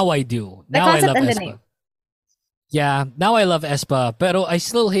do. The Now I concept love and the Espa. name. Yeah, now I love Espa. Pero I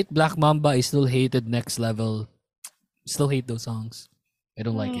still hate Black Mamba. I still hated Next Level. Still hate those songs. I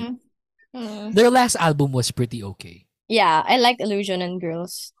don't like it. Their last album was pretty okay. Yeah, I like Illusion and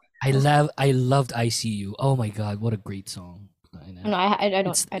Girls. I loved ICU. Oh my God, what a great song. No, I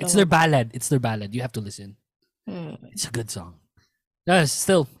don't. It's their ballad. It's their ballad. You have to listen. It's a good song.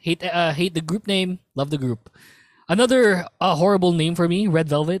 Still hate the group name. Love the group. Another horrible name for me, Red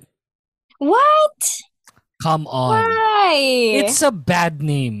Velvet. What? Come on. Why? It's a bad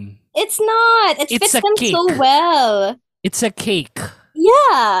name. It's not. It It's fits a them cake. so well. It's a cake.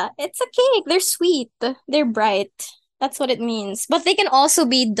 Yeah, it's a cake. They're sweet. They're bright. That's what it means. But they can also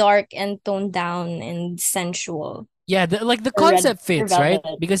be dark and toned down and sensual. Yeah, the Or red- concept or fits, right?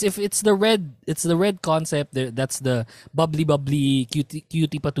 velvet. Because if it's the red concept. That's the bubbly,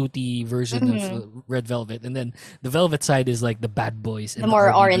 cutie patootie version of Red Velvet, and then the Velvet side is like the bad boys and The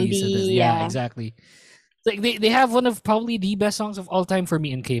more RBBs and R&B, yeah, yeah. exactly. Like they have one of probably the best songs of all time for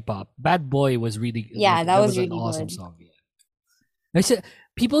me in K-pop. Bad Boy was really Yeah, that was an really awesome good. song. Yeah. I said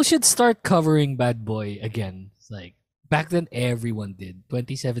people should start covering Bad Boy again. It's like back then everyone did.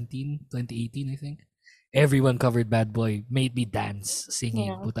 2017, 2018, I think. Everyone covered Bad Boy, made me dance, singing.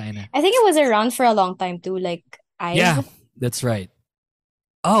 Yeah. Putay na. I think it was around for a long time too. Like Yeah, that's right.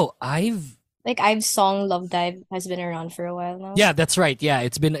 Oh, Ive's song Love Dive has been around for a while now. yeah, that's right. Yeah,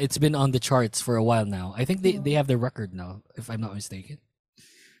 it's been on the charts for a while now. I think they have the record now, if I'm not mistaken.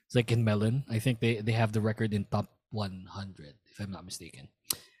 It's like in Melon. I think they have the record in top 100, if I'm not mistaken.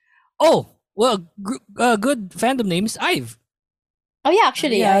 Oh, well, good fandom names. Ive. Oh yeah,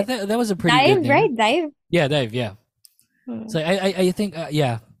 actually, Yeah, that was a pretty Dive, good name. right? Dive. Yeah, Dive. Yeah. Hmm. So I think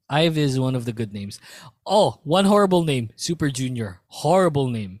yeah, Ive is one of the good names. Oh, one horrible name, Super Junior. Horrible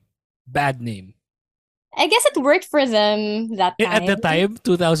name, bad name. I guess it worked for them that time. At the time,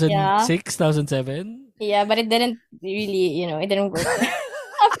 2006, 2007. Yeah, but it didn't really, it didn't work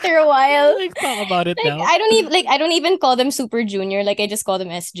after a while. Like, talk about it now. I don't even call them Super Junior. Like I just call them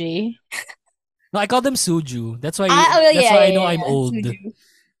SJ. No, I call them Suju. That's why. yeah, that's why I know yeah, I'm yeah, old. Suju.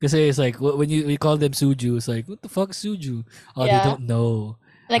 Because it's like when we call them Suju, it's like what the fuck Suju? Oh, Yeah. they don't know.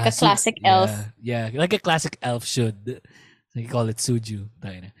 Like a classic elf. Yeah, like a classic elf should. They call it Suju.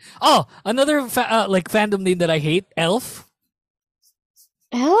 Tayo na. Oh, another like fandom name that I hate, Elf.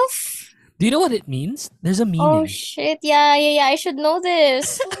 Elf? Do you know what it means? There's a meaning. Oh shit! Yeah. I should know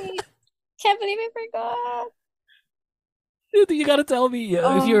this. Wait, can't believe I forgot. Dude, you gotta tell me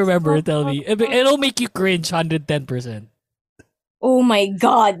if you remember. Tell me. It'll make you cringe 110%. Oh my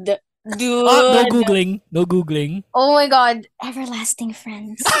god, dude! No googling. No googling. Oh my god, everlasting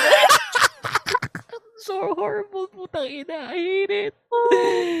friends. So horrible, putang ina. I hate it.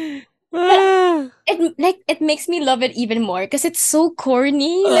 It makes me love it even more because it's so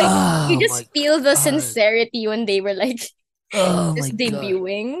corny. Like you just feel the sincerity when they were like Oh just my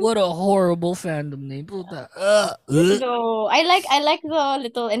debuting. God. What a horrible fandom name. Puta. So I like the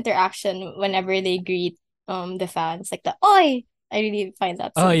little interaction whenever they greet the fans, like the oi. I really find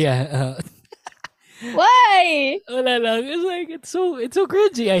that. Oh So yeah. Why? Wala lang. It's like it's so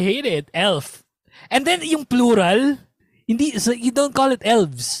cringy. I hate it. Elf. And then yung plural, hindi so you don't call it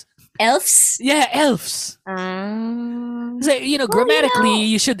elves. Elves? Yeah, elves. It's like, grammatically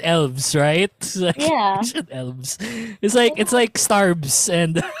you should elves, right? It's like, Yeah. you should elves. It's like starbs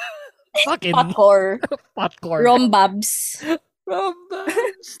and fucking Potcore. potcore. Rombabs.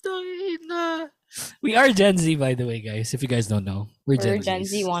 Rombabs. Tangina. We are Gen Z, by the way, guys. If you guys don't know, we're Or Gen Gen Zs.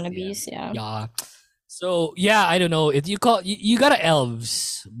 Z wannabes, yeah. Yeah. So yeah, I don't know. You got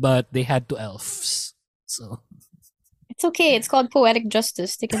elves, but they had to elves. So It's okay. It's called poetic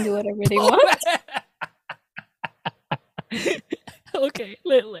justice. They can do whatever they want.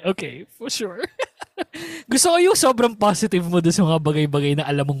 okay, for sure. Gusto ko yung sobrang positive mo doon sa mga bagay-bagay na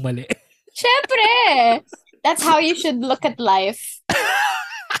alam mong mali. Syempre! That's how you should look at life.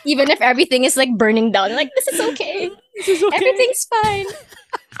 Even if everything is like burning down. Like, this is okay. Everything's fine.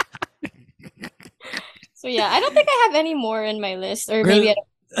 So yeah, I don't think I have any more in my list. Or maybe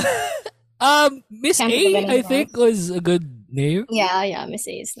Miss Can't think of A, I anything think, was a good name. yeah, Miss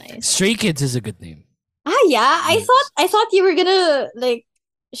A is nice. Stray Kids is a good name. Yeah. I thought you were gonna like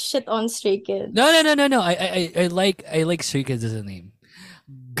shit on Stray Kids. No. I like Stray Kids as a name.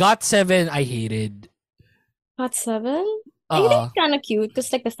 GOT7 I hated. Got 7? I think it's kind of cute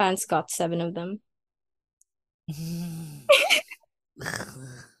because like the fans got 7 of them.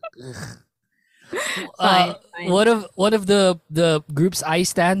 Fine. One of the groups I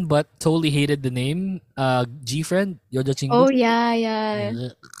stand but totally hated the name. G-Friend, Yojo Chingu. Oh yeah.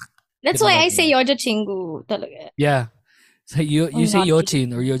 That's Di ba why I like say Yojo Chingu talaga. Yeah. So you say not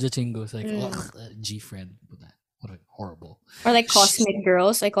Yochin or Yojo Chingu. It's like G-Friend. What a horrible. Or like Cosmic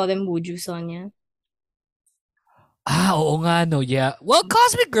Girls, I call them Buju Sonia. Oo nga, no, yeah. Well,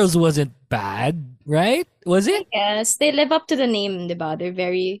 Cosmic Girls wasn't bad, right? Was it? Yes, they live up to the name, diba? They're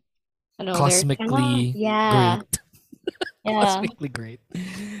very, Cosmically yeah. great. Yeah. Cosmically great.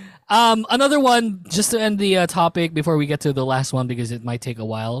 Another one, just to end the topic before we get to the last one because it might take a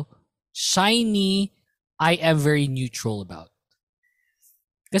while. Shiny, I am very neutral about.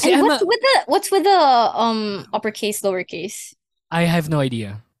 Kasi And what's with the uppercase, lowercase? I have no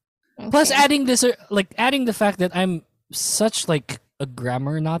idea. Plus, Okay. adding this, adding the fact that I'm such like a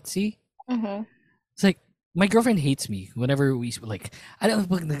grammar Nazi. Mm-hmm. It's like my girlfriend hates me whenever we like. I don't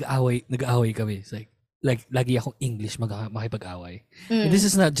pag nag-away kami. It's like lagi akong English makipag-away. And this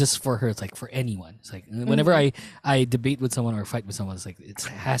is not just for her. It's like for anyone. It's like whenever I debate with someone or fight with someone, it's like it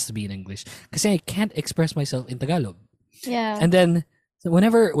has to be in English because I can't express myself in Tagalog. Yeah. And then so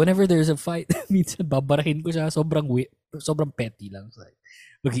whenever there's a fight, minsan babarahin ko siya sobrang petty lang. It's like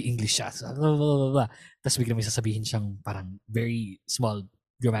mag-English siya. So, blah, blah, blah, blah. Tapos bigla may sasabihin siyang parang very small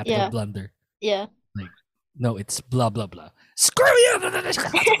grammatical blunder. Yeah. Like, no, it's blah, blah, blah. Screw you!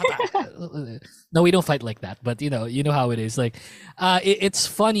 No, we don't fight like that. But, you know how it is. Like, it's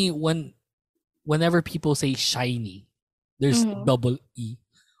funny whenever people say shiny, there's double E.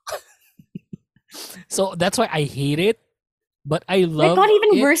 So, that's why I hate it. But I love it. Got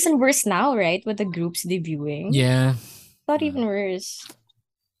even it. worse and worse now, right? With the groups debuting. Yeah. Got even worse.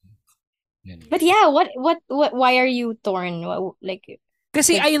 Anyway. But yeah, what why are you torn?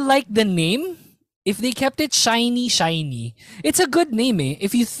 Kasi I like the name. If they kept it shiny, it's a good name, eh.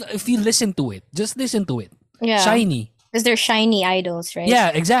 If you listen to it, just listen to it. Yeah. Shiny. Because they're shiny idols, right? Yeah,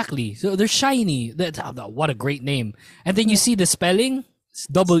 exactly. So they're shiny. What a great name. And then you see the spelling, it's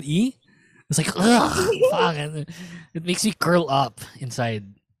double E. It's like, ugh, fuck. It makes me curl up inside,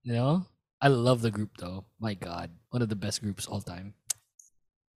 you know? I love the group though. My God. One of the best groups all time.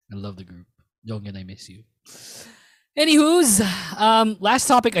 I love the group. Jonghyun, I miss you. Anywho's, last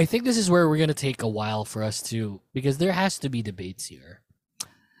topic. I think this is where we're gonna take a while for us to, because there has to be debates here.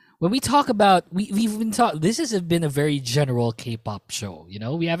 When we talk about, we've been talking. This has been a very general K-pop show. You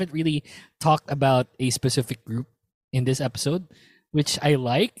know, we haven't really talked about a specific group in this episode, which I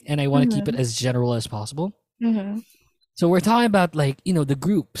like, and I want to keep it as general as possible. So we're talking about the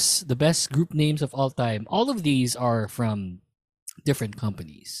groups, the best group names of all time. All of these are from different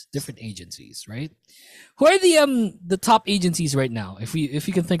companies, different agencies, right? Who are the top agencies right now? If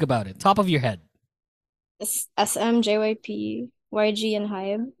you can think about it, top of your head. SM, JYP, YG, and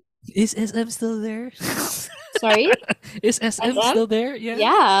Hybe. Is SM still there? Sorry? Is SM still there? Yeah.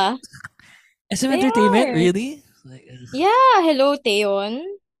 Yeah. SM Entertainment, really? Yeah. Hello, Taeyeon.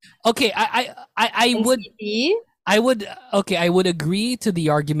 Okay, I would agree to the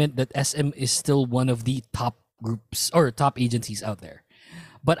argument that SM is still one of the top groups or top agencies out there.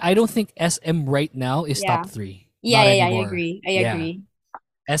 But I don't think SM right now is top 3. Yeah, I agree. I agree.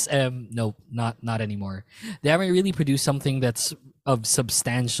 SM, no, not anymore. They haven't really produced something that's of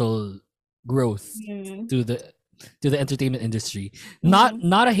substantial growth to the entertainment industry. Not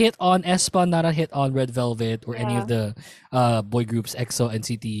a hit on aespa, not a hit on Red Velvet or any of the boy groups, EXO,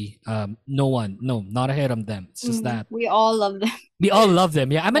 NCT. No, not a hit on them. It's just that we all love them. We all love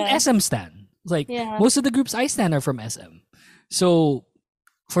them. Yeah, I'm an SM stan. Like most of the groups I stan are from SM. So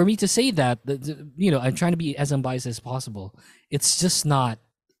for me to say that, I'm trying to be as unbiased as possible. It's just not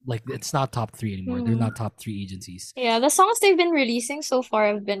it's not top 3 anymore. They're not top 3 agencies. Yeah, the songs they've been releasing so far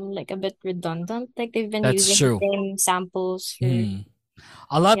have been a bit redundant. Like they've been using the same samples for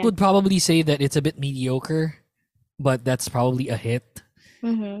a lot would probably say that it's a bit mediocre, but that's probably a hit.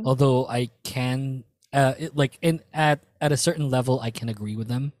 Although I can at a certain level I can agree with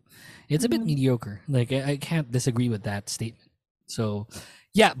them. It's a bit mediocre. I can't disagree with that statement. So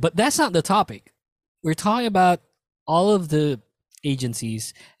yeah, but that's not the topic. We're talking about all of the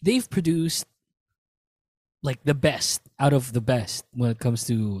agencies. They've produced the best out of the best when it comes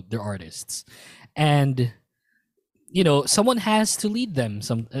to their artists, and someone has to lead them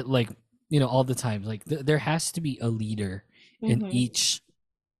all the time. There has to be a leader in each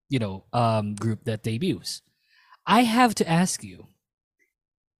group that debuts. I have to ask you,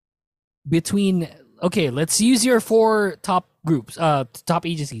 let's use your 4 top groups, top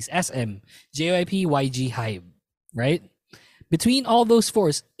agencies: SM, JYP, YG, Hybe, right? Between all those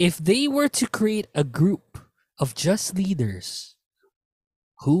 4, if they were to create a group of just leaders,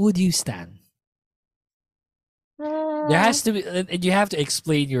 who would you stan? There has to be, and you have to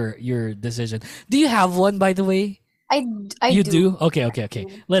explain your decision. Do you have one, by the way? I you do. Okay.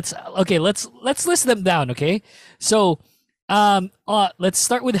 Let's list them down. Okay, so let's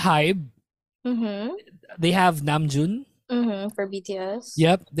start with Hybe. They have Namjoon. For BTS.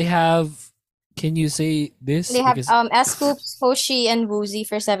 Yep, they have. Can you say this? They have S03EP11, Hoshi, and Woozi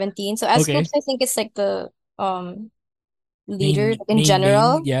for 17. So S03EP11 I think it's the leader in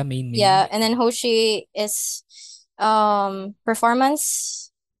general. Main. Yeah, and then Hoshi is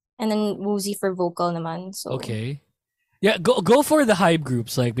performance, and then Woozi for vocal naman. So okay. Yeah, go for the Hybe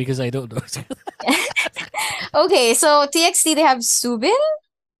groups, because I don't know. Okay, so TXT they have Subin,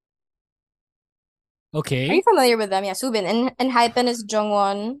 Are Okay. you familiar with them? Yeah, Subin. And Hypen is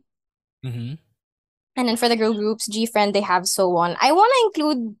Jungwon. Mm-hmm. And then for the girl groups, G Friend, they have So Won. I want to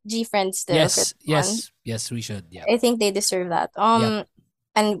include G Friend still for Yes, this one. yes, we should. Yeah. I think they deserve that. Yep.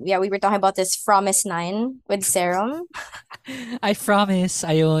 And yeah, we were talking about this Promise 9 with Serum. I promise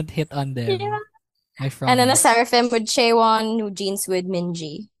I won't hit on them. Yeah. I And then a promise. Seraphim with Chaewon, New Jeans with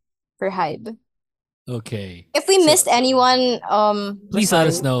Minji for Hybe. Okay. If we So- missed anyone, we're Please let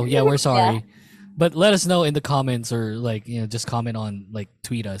us sorry. know. Yeah, we're sorry. Yeah. But let us know in the comments or like, just comment on, like,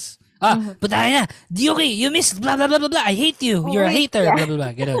 tweet us. But DOK, you missed blah blah blah blah blah. I hate you. You're a wait, hater. yeah. Blah blah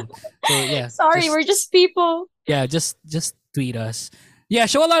blah. Get on. So yeah. Sorry, just- we're just people. yeah, just tweet us. Yeah,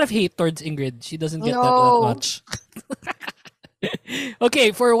 show a lot of hate towards Ingrid. She doesn't get that No. much.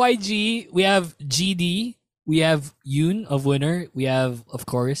 Okay, for YG, we have GD, we have Yoon of Winner, we have, of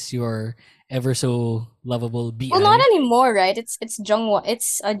course, your ever so lovable BI. Well, not anymore, right? It's Jungwon.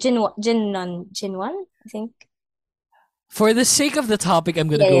 It's Jinwon, I think. For the sake of the topic, I'm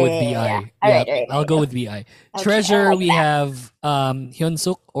gonna go with BI. Yeah. Alright, I'll go with BI. Okay, Treasure, I like we that. have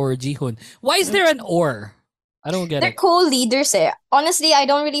Hyunsuk or Jihoon. Why is there an or? I don't get They're it. co-leaders eh. Honestly, I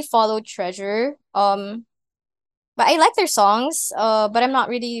don't really follow Treasure. But I like their songs. But I'm not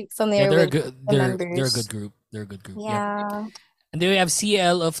really Yeah, familiar they're a with good. the They're a members. good group. They're a good group. Yep. Yeah. And then we have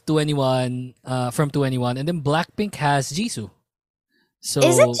CL of 21, from 21, and then Blackpink has Jisoo. So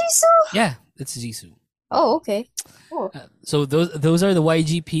Is it Jisoo? Yeah, it's Jisoo. Oh, okay. Cool. So those are the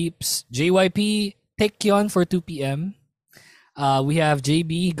YG peeps. JYP Taekyon for 2 p.m. We have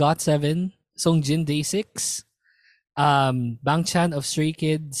JB GOT7, Songjin Day 6, Bangchan of Stray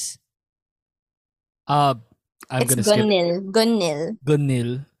Kids. I'm It's gonna skip Gunnil.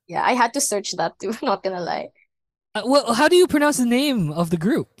 Gunnil. Yeah, I had to search that too, not gonna lie. Well, how do you pronounce the name of the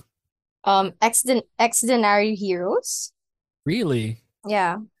group? Extraordinary Heroes. Really?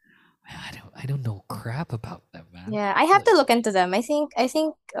 Yeah. I don't know crap about them, man. Yeah, I have to look into them. I think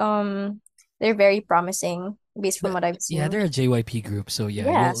they're very promising based from what I've seen. Yeah, they're a JYP group, so yeah,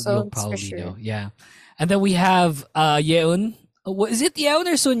 Yeah, you'll so it's for probably sure. know. Yeah. And then we have Yeon. What is it, Yeon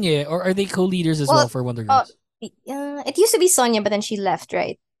or Sunye? Or are they co-leaders as well for Wonder Girls? It used to be Sonia, but then she left,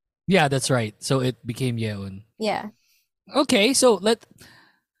 right? Yeah, that's right. So it became Yeon. Yeah. Okay, so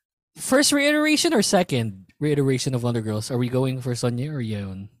first reiteration or second reiteration of Wonder Girls? Are we going for Sonya or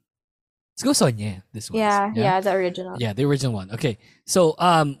Yeon? Let's go Sonya. This one. Yeah, the original. Yeah, the original one. Okay. So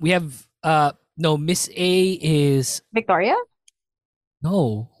we have no, Miss A is Victoria?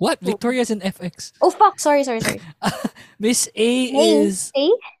 no. What? Victoria's in FX. Oh fuck, sorry. Miss A Hey, is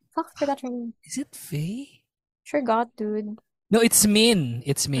Faye? Fuck, forgot her name. Is it Faye? Forgot, dude. No, it's Min.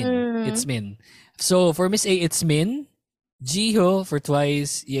 It's Min. So for Miss A, it's Min. Jiho for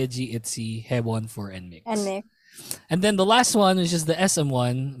Twice, Yeji, Itzy, Haewon for NMIX. And Nick. And then the last one, which is the SM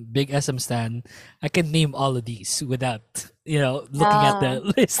one, big SM stan. I can name all of these without, looking at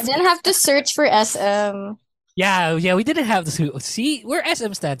the list. I didn't have to search for SM. Yeah, we didn't have to. See, we're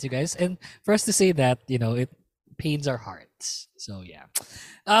SM stans, you guys. And for us to say that, it pains our hearts. So, yeah.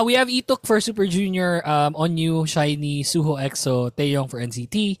 We have Ituk for Super Junior, Onyu, Shiny, Suho EXO, Taeyong for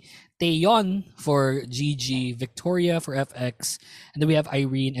NCT, Taeyeon for GG, Victoria for FX, and then we have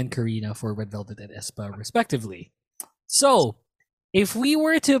Irene and Karina for Red Velvet and aespa, respectively. So, if we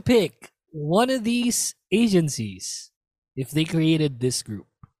were to pick one of these agencies, if they created this group,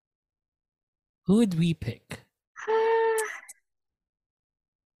 who would we pick?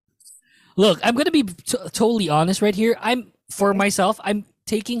 Look, I'm gonna be totally honest right here. For myself, I'm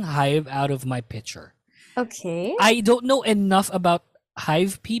taking Hive out of my picture. Okay. I don't know enough about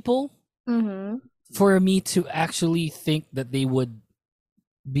Hive people Mm-hmm. for me to actually think that they would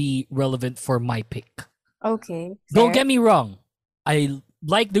be relevant for my pick. Okay. Don't fair. get me wrong. I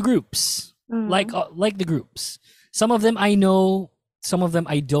like the groups. Mhm. Like the groups. Some of them I know, some of them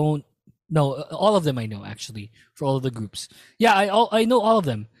I don't know. All of them I know actually for all of the groups. Yeah, I know all of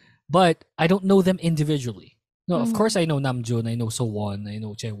them, but I don't know them individually. No, of course I know Namjoon, I know Sowon, I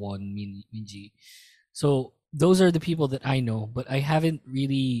know Chaewon, Minji. So those are the people that I know, but I haven't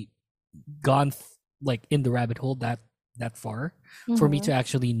really gone in the rabbit hole that far for me to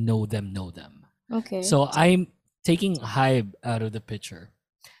actually know them. Okay. So I'm taking Hybe out of the picture.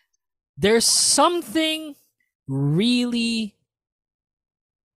 There's something really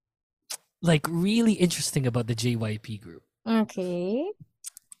interesting about the JYP group. Okay.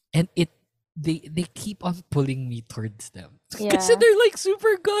 And they keep on pulling me towards them. Yeah. Because they're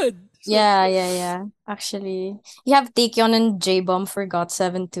super good. So- Yeah. Actually, you have Taekyon and J-Bomb for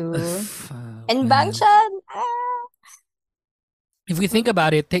GOT7 too. And Bangchan. If we think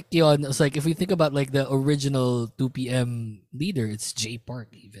about it, Taekyon, it's if we think about the original 2 p.m. leader, it's J Park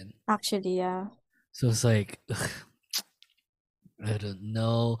even. Actually, yeah. So it's like, ugh, I don't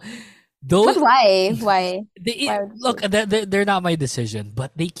know. But Those why? Why? they Why would you look, say? they're not my decision,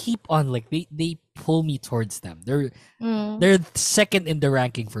 but they keep on like they pull me towards them. Mm, They're second in the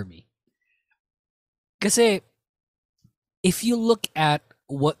ranking for me. Kasi if you look at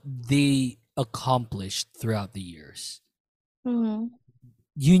what they accomplished throughout the years, mm,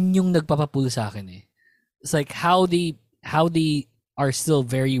 yun yung nagpapapulo sa akin eh. It's like how they are still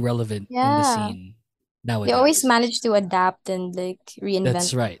very relevant in the yeah. scene They always nowadays. manage to adapt and like reinvent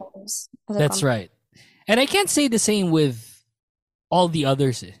That's right. themselves as a That's company. right. And I can't say the same with all the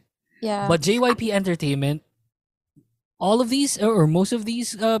others. Eh. Yeah. But JYP Entertainment, all of these or most of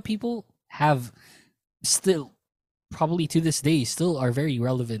these people have still probably to this day still are very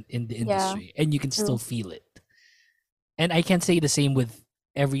relevant in the Yeah. industry and you can still True. feel it. And I can't say the same with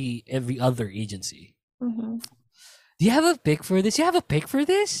every other agency. Mm-hmm. Do you have a pick for this? You have a pick for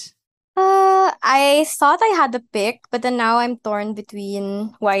this? I thought I had a pick, but then now I'm torn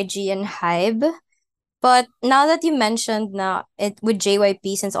between YG and Hybe. But now that you mentioned now it with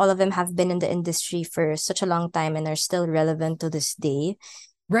JYP, since all of them have been in the industry for such a long time and are still relevant to this day,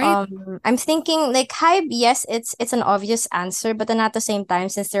 Right? I'm thinking like Hybe, yes, it's an obvious answer, but then at the same time,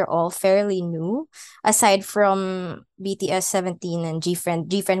 since they're all fairly new, aside from BTS 17 and G-Friend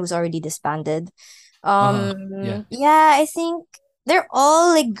who's already disbanded. Yeah. Yeah, I think they're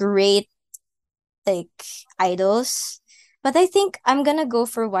all like great like idols. But I think I'm gonna go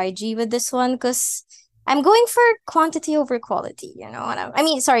for YG with this one because I'm going for quantity over quality, you know what I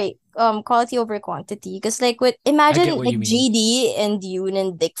mean, sorry, quality over quantity. Because like with I get imagine what like you mean. GD and Yoon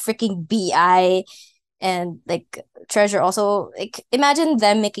and like freaking BI and like Treasure also, like imagine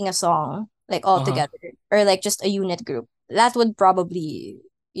them making a song like all Uh-huh. together or like just a unit group. That would probably,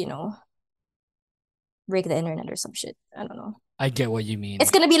 you know, break the internet or some shit. I don't know. I get what you mean.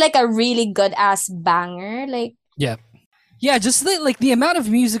 It's gonna be like a really good ass banger. Like Yeah. Yeah, just like the amount of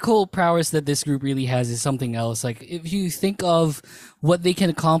musical prowess that this group really has is something else. Like if you think of what they can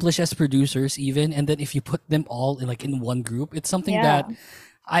accomplish as producers even and then if you put them all in like in one group, it's something yeah. that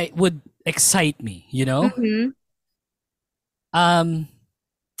I would excite me, you know? Mm-hmm. Um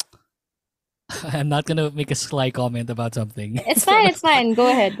I'm not going to make a sly comment about something. It's fine, it's fine. Go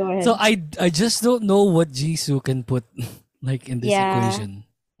ahead, go ahead. So I just don't know what Jisoo can put like in this Yeah. equation.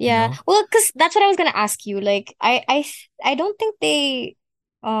 Yeah. You know? Well, because that's what I was gonna ask you. Like, I don't think they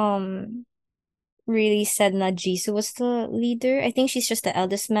really said na Jisoo was the leader. I think she's just the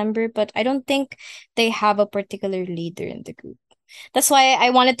eldest member, but I don't think they have a particular leader in the group. That's why I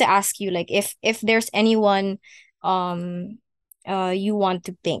wanted to ask you, like, if there's anyone you want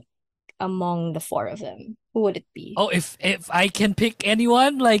to pick among the four of them, who would it be? Oh, if I can pick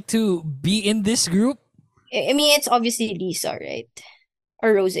anyone like to be in this group, I mean, it's obviously Lisa, right?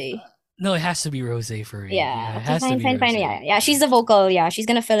 Or Rose. no, it has to be Rose for me. Yeah. it Okay, has to fine, be fine, fine. Rose. Yeah, yeah. She's the vocal. Yeah, she's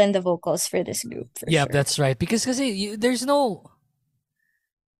gonna fill in the vocals for this group for Yeah, sure. that's right. Because there's no.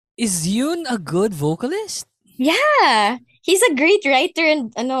 Is Yoon a good vocalist? Yeah, he's a great writer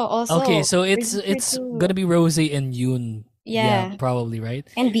and no, also Okay, so it's producer too. gonna be Rose and Yoon. Yeah. Probably right.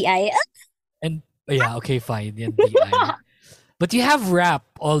 And BI. And yeah, okay, fine. Yeah, BI. But you have rap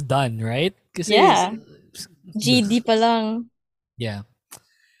all done, right? Kasi Yeah. GD pa lang. Yeah.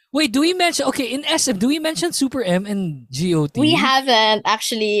 Wait, do we mention in SM? Do we mention Super M and GOT? We haven't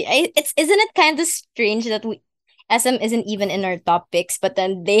actually. Isn't it kind of strange that SM isn't even in our top picks, but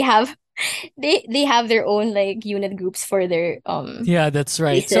then they have they have their own like unit groups for their Yeah, that's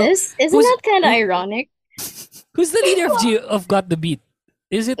right. pieces. So Isn't that kind of ironic? Who's the leader of Got the Beat?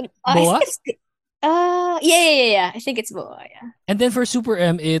 Is it I Boa? think it's yeah. I think it's Boa, yeah. And then for Super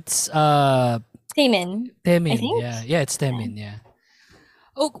M, it's Taemin. Temin. I think. Yeah, it's Temin. Yeah.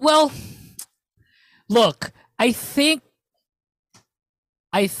 Oh well. Look, I think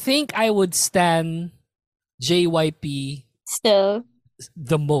I would stand JYP Still.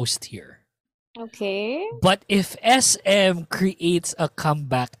 the most here. Okay. But if SM creates a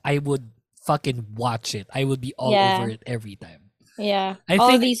comeback, I would fucking watch it. I would be all over it every time. Yeah. I All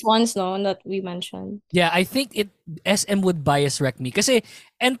think- these ones no that we mentioned. Yeah, I think SM would bias wreck me. Kasi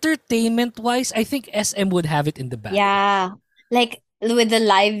entertainment wise, I think SM would have it in the bag. Yeah. Like with the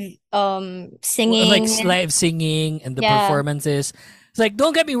live singing. Like live singing and the Yeah. performances. It's like,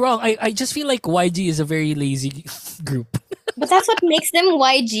 don't get me wrong, I just feel like YG is a very lazy group. But that's what makes them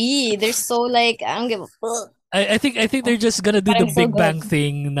YG. They're so like I don't give a fuck. I think they're just gonna do But the I'm so Big Bang good.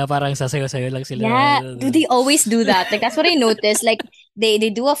 thing na parang sasayaw-sayaw lang sila. Yeah. Do they always do that? Like that's what I noticed. Like they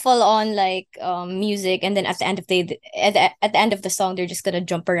do a full on like music and then at the end of at the end of the song they're just gonna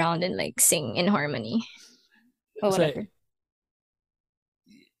jump around and like sing in harmony. Or It's like- whatever.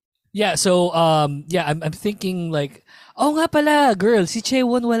 Yeah, so I'm thinking like, oh nga pala, girl, si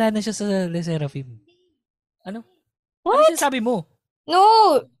Chaewon wala na siya sa Le Sserafim. Ano? Ano What? sinasabi mo?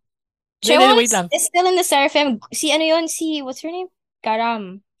 No. Hindi, Chewon wait lang. is still in the Seraphim. Si ano yun? Si, what's her name?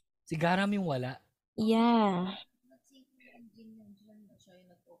 Garam. Si Garam yung wala. Yeah.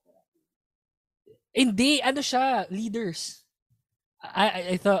 Hindi, ano siya, leaders.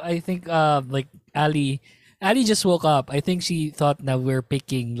 I think like Ali just woke up. I think she thought that we're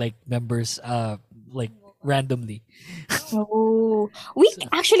picking like members like randomly. Oh. We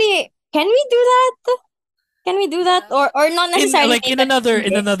actually, can we do that? Can we do that? Or not necessarily in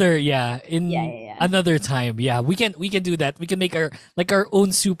another Yeah. another time. Yeah, we can do that. We can make our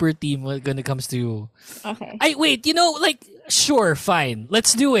own super team when it comes to. Okay. Wait, like sure, fine.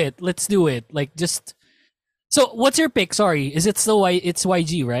 Let's do it. Like just. So what's your pick? Sorry, is it still it's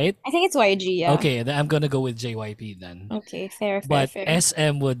YG, right? I think it's YG, yeah. Okay, then I'm gonna go with JYP then. Okay, fair. But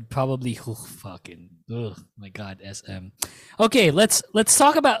SM would probably my god, SM. Okay, let's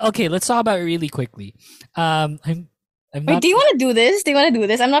talk about it really quickly. I'm Wait, not, do you want to do this?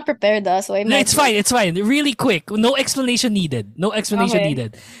 I'm not prepared, so I no, might. it's fine. Really quick. No explanation needed.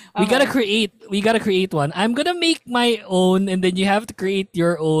 We gotta create one. I'm gonna make my own, and then you have to create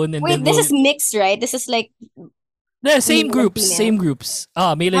your own. And Wait, then this is mixed, right? This is like the same male and groups.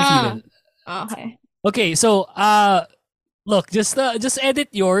 female. Male and female. Okay. Okay, so look, just edit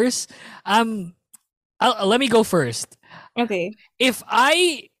yours. Let me go first. Okay. If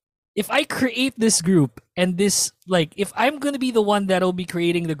I create this group and this, like, if I'm gonna be the one that'll be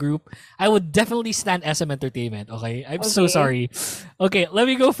creating the group, I would definitely stand SM Entertainment. Okay, I'm so sorry. Okay, let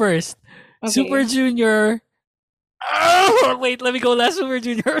me go first. Okay. Super Junior. Oh, wait, let me go last. Super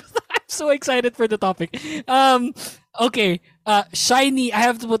Junior. I'm so excited for the topic. Okay. Shiny. I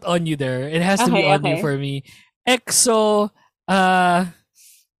have to put on you there. It has to be on you for me. EXO.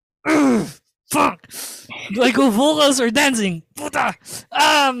 Fuck. Do I go vocals or dancing? Puta.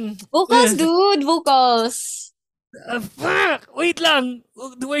 Vocals, dude. Vocals. Fuck. Wait lang.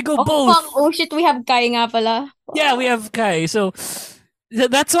 Do I go Oh, both? fuck. Oh shit, we have Kai nga pala. Yeah, we have Kai. So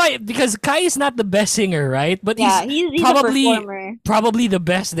that's why, because Kai is not the best singer, right? But he's probably a performer. Probably the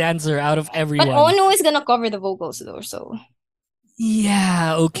best dancer out of everyone. But Ono is gonna cover the vocals though, so.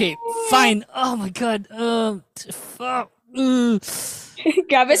 Yeah. Okay. Fine. Oh my god. Fuck.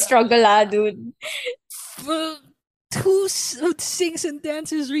 Grabe struggle, dude. Who sings and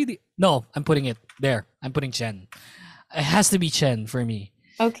dances really? No, I'm putting it there. I'm putting Chen. It has to be Chen for me.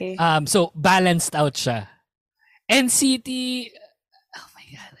 Okay. So balanced out siya. NCT. Oh my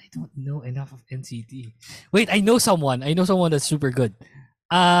god, I don't know enough of NCT. Wait, I know someone that's super good.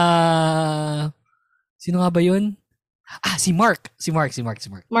 Sino nga ba yun? Si Mark.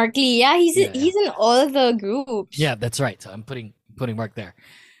 Mark Lee. Yeah, he's in all the groups. Yeah, that's right. So I'm putting Mark there.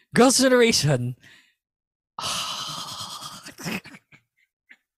 Girls' Generation.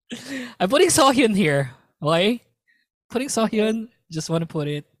 I'm putting Sohyun here. Okay? Putting Sohyun. Just want to put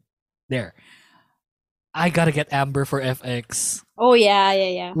it there. I gotta get Amber for FX. Oh,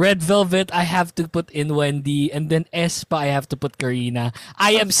 yeah. Red Velvet, I have to put in Wendy. And then Espa, I have to put Karina.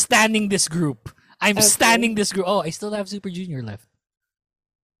 I am standing this group. Standing this group. Oh, I still have Super Junior left.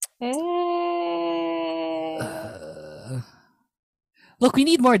 Look, we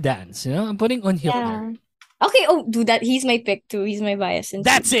need more dance, I'm putting On Hyuk there. Okay, dude, he's my pick too. He's my bias.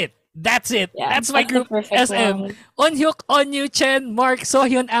 That's it. Yeah, that's my group. SM. One. On Hyuk, Onyu, Chen, Mark,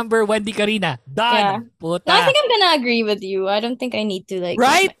 Sohyun, Amber, Wendy, Karina. Done. Yeah. Puta. No, I think I'm gonna agree with you. I don't think I need to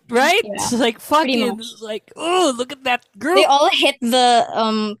Right? Yeah. It's like fucking like, oh, look at that group. They all hit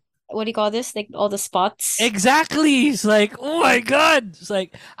the what do you call this? Like all the spots. Exactly. It's like, oh my god. It's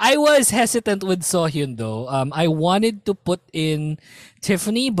like, I was hesitant with Sohyun though. I wanted to put in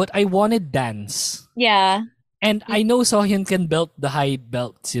Tiffany, but I wanted dance. Yeah. And I know Sohyun can belt the high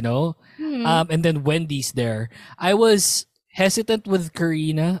belts, and then Wendy's there. I was hesitant with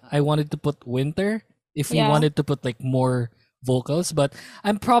Karina. I wanted to put Winter if we wanted to put like more vocals, but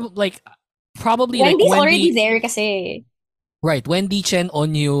I'm probably Wendy's like Wendy, already there kasi. Right, Wendy, Chen,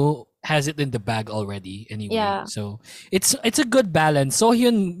 Onyu has it in the bag already anyway. Yeah. So it's a good balance.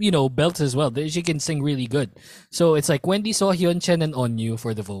 Sohyun, belts as well. She can sing really good. So it's like Wendy, Sohyun, Chen, and Onyu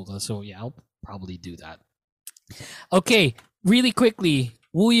for the vocals. So yeah, I'll probably do that. Okay, really quickly,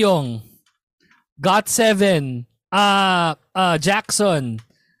 Wooyoung, GOT7, Jackson.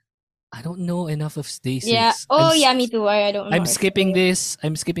 I don't know enough of Day6. Yeah. Oh, yeah, me too. I don't know. I'm skipping this.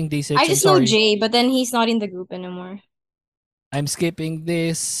 I'm skipping Day6. I just know Jay, but then he's not in the group anymore. I'm skipping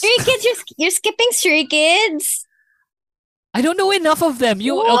this. Stray Kids, you're skipping Stray Kids? I don't know enough of them.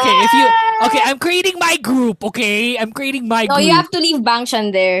 I'm creating my group, okay? I'm creating my group. No, you have to leave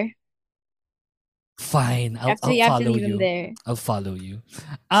Bangshan there. Fine. I'll You have to follow leave him you. there. I'll follow you.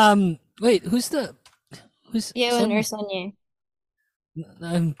 Wait, who's Yeon Son? or Sonye?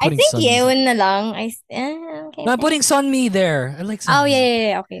 I'm I putting think Son. Yeon na lang. Okay. No, I'm putting Sunmi there. I like Sunmi. Oh,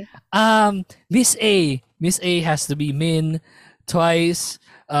 yeah, okay. Miss A. Miss A has to be Min twice.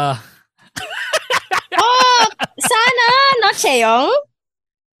 Oh, sana! Not Chaeyoung?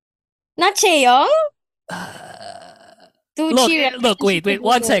 Not Chaeyoung? Look, wait,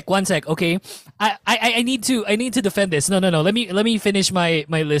 one sec. Okay, I need to defend this. No. Let me finish my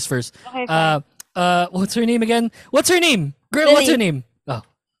list first. Okay, fine. What's her name again? What's her name? Girl, Lily. what's her name?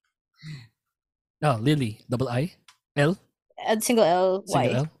 Oh, Lily. Double I, L. Single L, Y.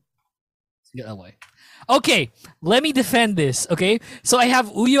 Single L. Single L Y. Okay, let me defend this. Okay, so I have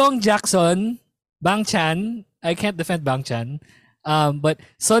Uyong Jackson, Bang Chan. I can't defend Bang Chan. But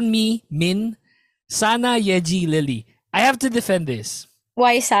Sunmi, Min, Sana, Yeji, Lily. I have to defend this.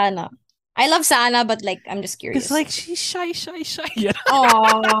 Why Sana? I love Sana, but like I'm just curious. It's like she's shy. Yeah.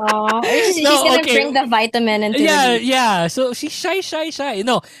 Aww. She's gonna bring the vitamin into the beach. Yeah. So she's shy.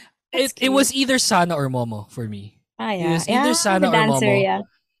 No, it was either Sana or Momo for me. Yeah. It was either Sana or dancer, Momo.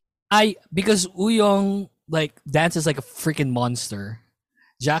 Yeah. Because Uyong like dances like a freaking monster.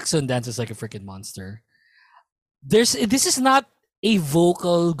 Jackson dances like a freaking monster. This is not a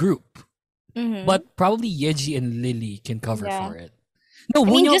vocal group, but probably Yeji and Lily can cover for it. No,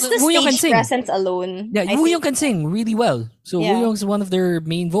 just the stage presence alone. Yeah, Wooyoung can sing really well. So Yeah. Wooyoung's one of their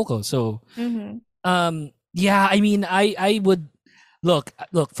main vocals. So yeah, I mean I would look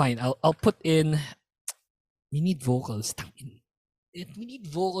fine. I'll put in. We need vocals. We need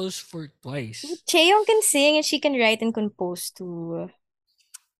vocals for twice. Chaeyoung can sing and she can write and compose too.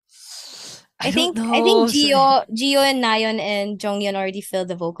 I think Gio and Nayeon and Jonghyun already filled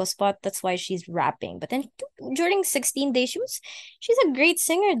the vocal spot. That's why she's rapping. But then during 16 days, she's a great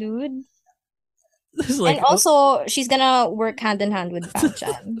singer, dude. Like, and also she's gonna work hand in hand with Bang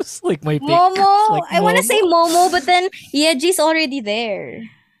Chan. It's like my pick. Momo. Like I wanna say Momo, but then Yeji's already there.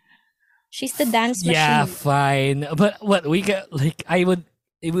 She's the dance machine. Yeah, fine. But what we got like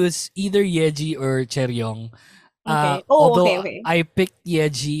it was either Yeji or Cheryong. Okay. Okay. I picked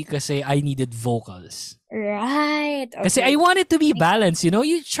Yeji kasi I needed vocals. Right. Okay. Kasi I wanted to be balanced,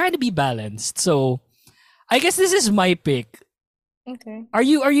 you try to be balanced. So I guess this is my pick. Okay. Are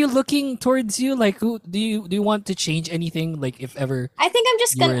you looking towards you? Like who do you want to change anything? Like if ever I think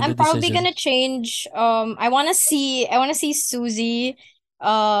I'm probably gonna change I wanna see Suzy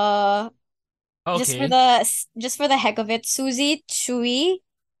okay. just for the heck of it. Suzy, Chui,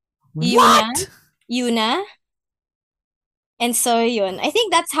 What? Yuna. And Soyeon. I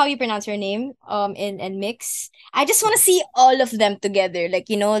think that's how you pronounce her name. In mix. I just want to see all of them together. Like,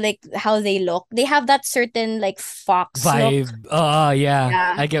 like how they look. They have that certain like fox vibe. look.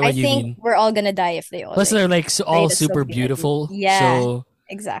 Yeah. I get what you mean. I think we're all gonna die if they all. Plus, they're like all super beautiful. Yeah. So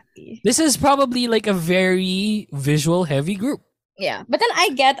exactly. this is probably like a very visual heavy group. Yeah, but then I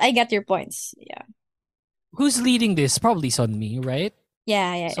get your points. Yeah. Who's leading this? Probably Sunmi, right?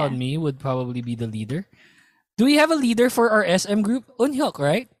 Yeah. Sunmi would probably be the leader. Do we have a leader for our SM group? Eunhyuk,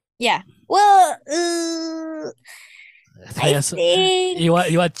 right? Yeah. Well, I think you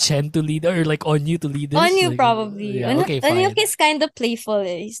want Chen to lead or like Onyu to lead this? Onyu like, probably. Yeah, okay, fine. Eunhyuk is kind of playful.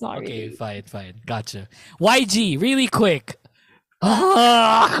 He's not okay, really. fine. Gotcha. YG, really quick.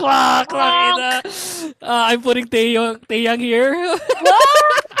 I'm putting Taeyang here.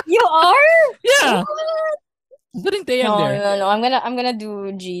 What? You are? Yeah. What? I'm putting Taeyang there. No. I'm gonna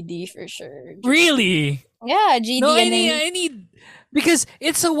do GD for sure. Really? Yeah, GD. No, I need because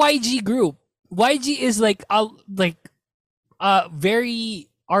it's a YG group. YG is like a very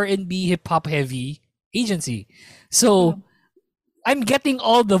R&B hip hop heavy agency. So I'm getting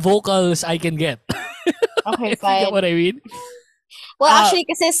all the vocals I can get. Okay, if fine. you get what I mean? Well, actually,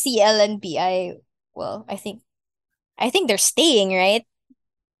 kasi CL and BI, I think they're staying, right?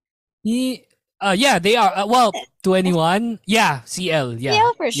 Yeah, they are. 21. Yeah, CL. Yeah.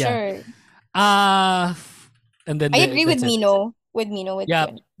 CL for sure. And then I agree with Mino. With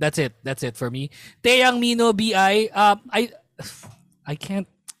 20. That's it for me. Taeyang, Mino, BI. I can't.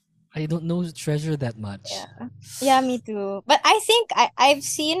 I don't know Treasure that much. Yeah, me too. But I think I've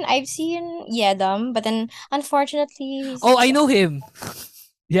seen Yedam, but then unfortunately. I know him.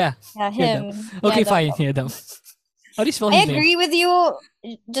 Yeah. Yeah, him. Okay, Yedam. fine. Yedam. How do you spell his name? I agree with you,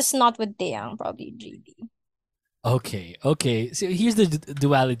 just not with Taeyang, probably GD. Okay. So here's the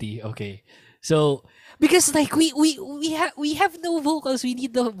duality. Okay. So because like we have no vocals, we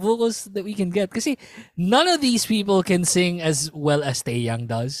need the vocals that we can get. Because none of these people can sing as well as Taeyang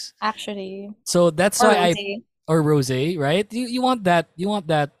does. Actually. So that's or why Rosé. or Rosé, right? You want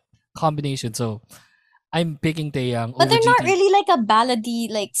that combination. So I'm picking Taeyang But over they're not GT. really like a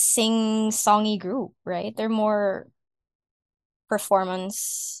ballady, like sing-songy group, right? They're more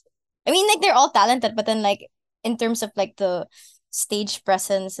performance. I mean, like they're all talented, but then like in terms of like the stage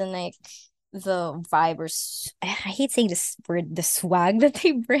presence and like the vibe or I hate saying this word, the swag that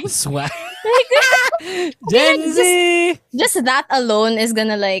they bring. Swag. Like, Gen Z. just that alone is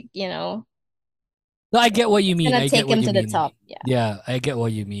gonna like, No, I get what you mean. gonna I take get what him you to mean. the top. Yeah. Yeah, I get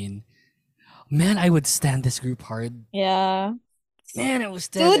what you mean. Man, I would stand this group hard. Yeah. Man, I would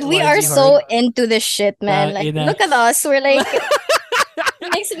stand Dude, we YG are hard. so into this shit, man. Like, Ina. look at us. We're like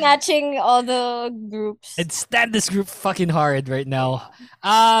mix matching all the groups. I'd stand this group fucking hard right now.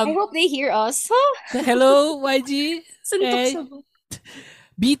 I hope they hear us. Hello, YG. Suntok Hey. sa buhok.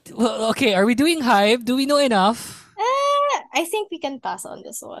 Okay, are we doing Hive? Do we know enough? I think we can pass on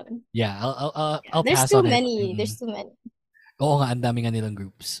this one. Yeah, I'll There's pass too on many. it. There's too many. Oo nga, ang dami nga nilang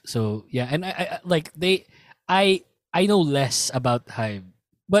groups. So, yeah, and I like I know less about Hive.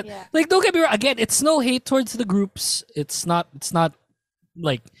 But Yeah. like don't get me wrong, again, it's no hate towards the groups. It's not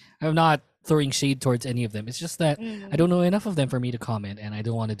like I'm not throwing shade towards any of them. It's just that I don't know enough of them for me to comment, and I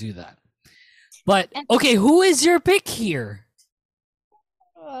don't want to do that. But okay, who is your pick here?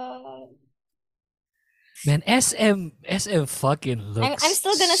 Man, SM fucking looks I'm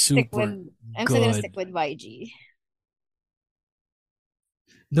still gonna super stick with YG.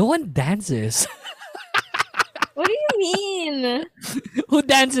 No one dances. What do you mean? Who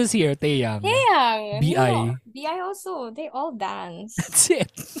dances here? Taeyang. Taeyang. BI. No, BI also. They all dance. That's it.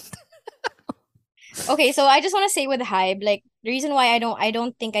 Okay, so I just want to say with Hype, like the reason why I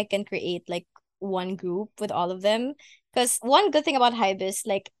don't think I can create like one group with all of them, because one good thing about Hype is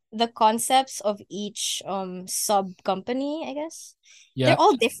like the concepts of each sub company, I guess. Yeah. They're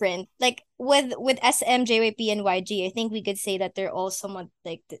all different. Like with SM, JYP, and YG, I think we could say that they're all somewhat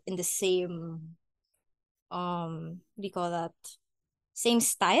like in the same what do you call that? Same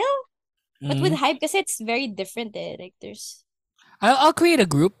style? But with Hype, because it's very different Like there's I'll create a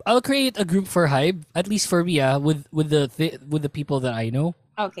group. I'll create a group for Hype, at least for me, with the people that I know.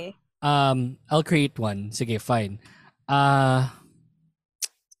 okay. I'll create one. Sige, fine.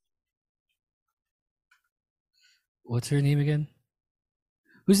 What's her name again?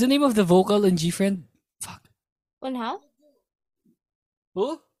 Who's the name of the vocal in G-Friend? Fuck. Unha?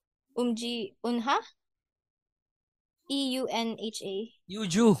 Who? Unha? EUNHA.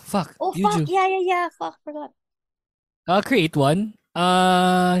 Yuju. Fuck. Oh Yuju. fuck, yeah. Fuck, forgot. I'll create one.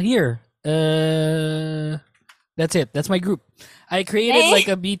 Here. That's it. That's my group. I created like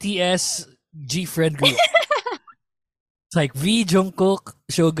a BTS G-Friend group. It's like V, Jungkook,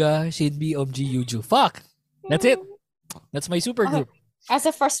 Suga, Shinbi, OMG, Yuju. Fuck. That's it. That's my super group. As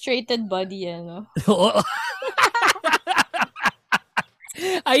a frustrated buddy, ano?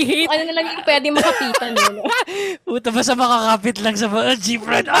 I hate... Ano na lang yung pwede makapitan, no? Puta, basta makakapit lang sa mga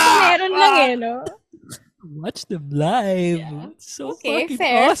G-Friend. Meron lang, no? Watch them live. So Okay, fucking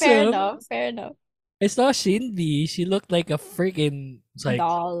fair awesome. Fair enough. I saw Shinbi. She looked like a freaking like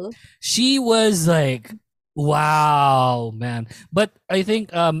doll. She was like, wow, man. But I think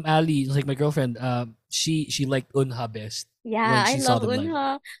Ali, like my girlfriend, she liked Unha best. Yeah, I love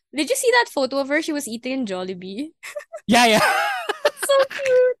Unha. Did you see that photo of her? She was eating in Jollibee. Yeah. So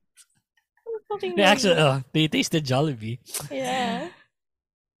cute. They actually, they tasted Jollibee. Yeah.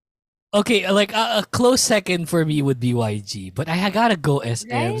 Okay, like a close second for me would be YG, but I gotta go SM.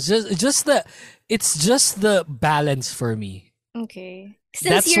 Right? It's just the balance for me. Okay.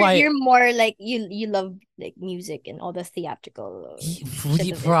 Since you're more like you love like music and all the theatrical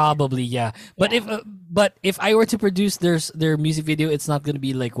Probably, yeah. But if I were to produce their music video, it's not gonna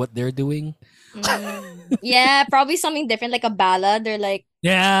be like what they're doing. Yeah, probably something different, like a ballad or like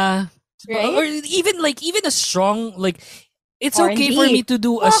right? Or even a strong like. It's okay for me to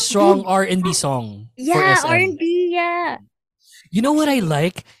do a strong R&B song. Yeah, for SM. R&B, yeah. You know what I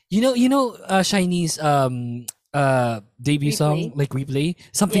like? You know Shiny's debut song, like Replay?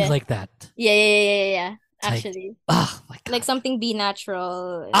 Something like that. Yeah. Actually. My God. Like something Be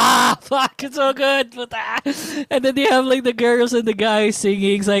Natural. Fuck, it's so good. And then they have like the girls and the guys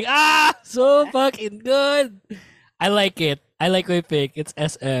singing. It's like, so fucking good. I like it. I like my pick. It's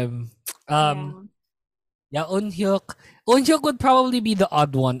SM. Yeah, Eunhyuk. Eunhyuk would probably be the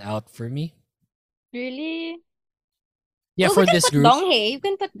odd one out for me. Really? Yeah, for this group. Donghae. You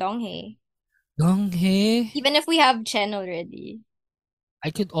can put Donghae. Donghae? Even if we have Chen already.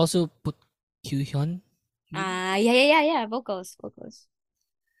 I could also put Kyuhyun. Yeah. Vocals.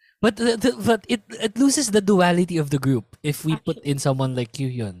 But but it loses the duality of the group if we put in someone like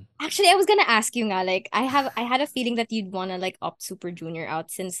Kyuhyun. Actually, I was gonna ask you nga, like I had a feeling that you'd wanna like opt Super Junior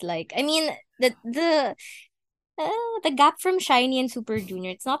out since like I mean the gap from Shiny and Super Junior,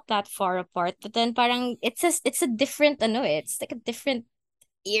 it's not that far apart, but then parang it's a different it's like a different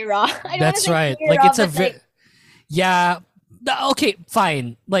era. I don't wanna That's say right. era, Like it's a but like yeah. Okay,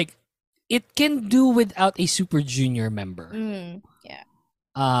 fine. Like it can do without a Super Junior member. yeah.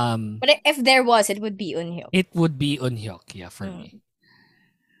 Um, But if there was, it would be Eunhyuk. it would be Eunhyuk, yeah, for me.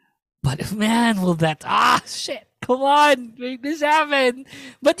 But man, will that shit. Come on, make this happen.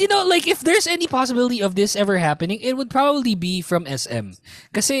 But like if there's any possibility of this ever happening, it would probably be from SM.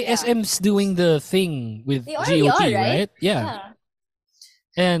 Kasi SM's doing the thing with They already GOT, are, right? Yeah.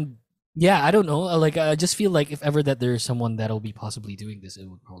 And yeah, I don't know. Like I just feel like if ever that there's someone that'll be possibly doing this, it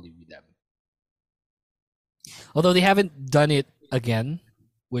would probably be them. Although they haven't done it again,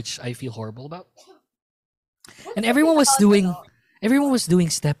 which I feel horrible about. And everyone was doing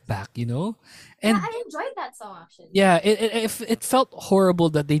Step Back, And I enjoyed that song actually. yeah, it felt horrible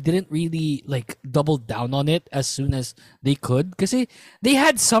that they didn't really like double down on it as soon as they could kasi they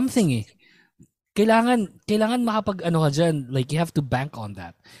had something eh. Kailangan makapag ano ka dyan, like you have to bank on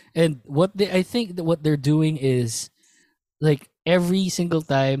that. And I think that what they're doing is like every single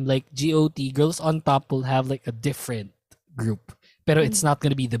time like GOT Girls on Top will have like a different group. Pero it's not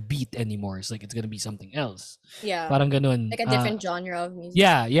gonna be the beat anymore. It's like it's gonna be something else. Yeah. Parang ganun. Like a different genre of music.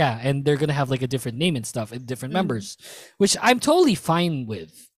 Yeah, and they're gonna have like a different name and stuff and different members, which I'm totally fine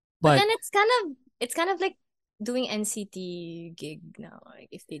with. But But then it's kind of like doing NCT gig now, like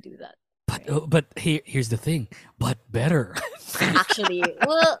if they do that. but here's the thing. But better. Actually,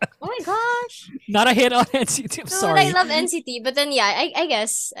 well, oh my gosh. Not a hit on NCT. I'm No, sorry. I love NCT, but then yeah, I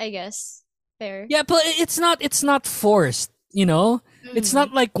guess fair. Yeah, but it's not forced. It's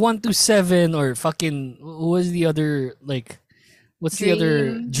not like 127 or fucking what was the other like what's the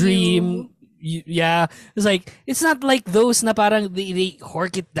other Dream yeah, it's like it's not like those na parang they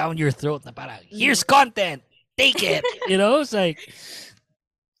hork it down your throat na parang here's content, take it. It's like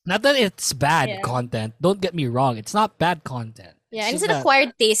not that it's bad content, don't get me wrong, it's not bad content. Yeah, and just it's an that-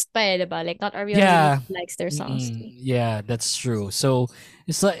 acquired taste pa diba? Like not everyone likes their songs. Yeah, that's true. So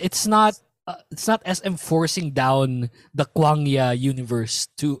it's like it's not SM forcing down the Kwangya universe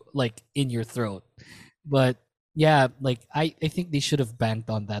to like in your throat, but yeah, like I think they should have banked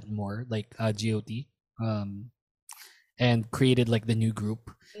on that more, like GOT, and created like the new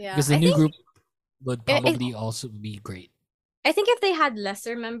group because the new group would probably also be great. I think if they had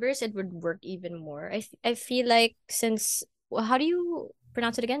lesser members, it would work even more. I feel like since how do you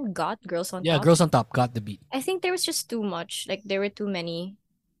pronounce it again? Girls on Top. Yeah, Girls on Top got the beat. I think there was just too much. Like there were too many.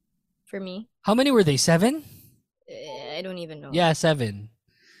 For me. How many were they? 7? I don't even know. Yeah, 7.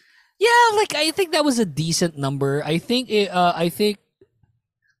 Yeah, like I think that was a decent number. I think I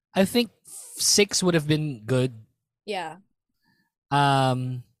think 6 would have been good. Yeah.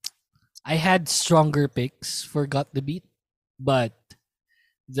 I had stronger picks for Got the Beat, but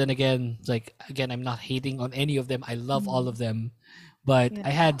then again, I'm not hating on any of them. I love all of them, but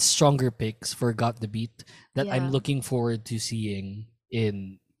I had stronger picks for Got the Beat that I'm looking forward to seeing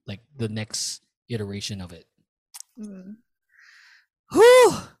in like the next iteration of it.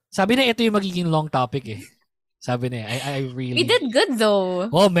 Whew! Sabi na ito yung magiging long topic eh. Sabi na I really... We did good though.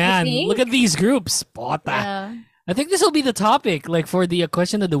 Oh man, look at these groups. Pota. Yeah. I think this will be the topic like for the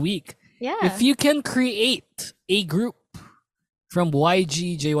question of the week. Yeah. If you can create a group from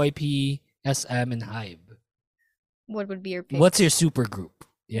YG, JYP, SM, and HYBE, what would be your pick? what's your super group?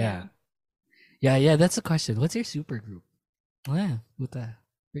 Yeah, that's the question. What's your super group? Yeah, puta.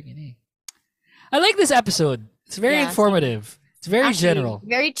 Freaking A. I like this episode. It's very informative. It's very Actually, general.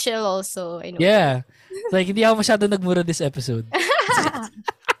 Very chill also. I know. Yeah. Like, hindi ako masyado nagmura this episode.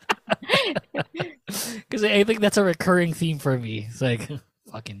 Because I think that's a recurring theme for me. It's like,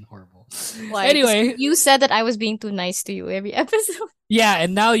 fucking horrible. Why? Anyway. You said that I was being too nice to you every episode. Yeah,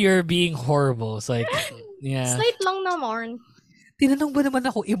 and now you're being horrible. It's like, yeah. Slight lang naman. Tinanong ba naman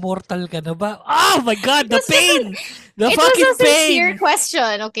ako, immortal ka na ba? Oh my God, the pain! The it fucking was a sincere pain!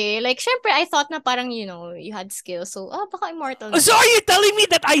 question, okay? Like, syempre, I thought na parang, you had skills. So, baka immortal. So are you telling me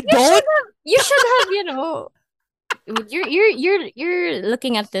that I don't? You should have, you're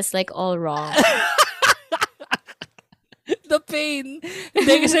looking at this like all wrong. The pain.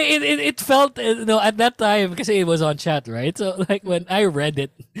 Hindi, kasi it felt, at that time, kasi it was on chat, right? So, like, when I read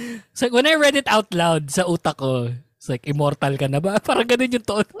it, it's like, when I read it out loud sa utak ko, it's like, immortal ka na ba? Parang ganun yung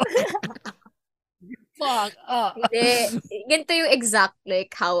tono. Fuck. Ganito yung exact, like,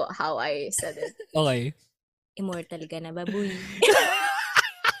 how I said it. Okay. Immortal ka na ba, boy?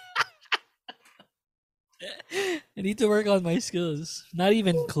 I need to work on my skills. Not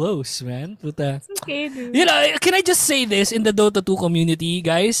even close, man. But, Okay, dude. you know, can I just say this in the Dota 2 community,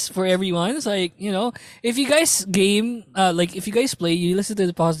 guys, for everyone? It's like, you know, if you guys if you guys play, you listen to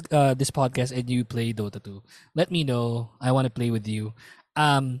this podcast and you play Dota 2, let me know. I want to play with you.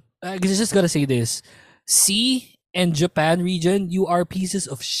 I just gotta say this. C and Japan region, you are pieces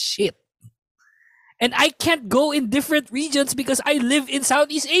of shit. And I can't go in different regions because I live in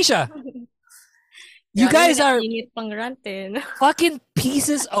Southeast Asia. You guys are fucking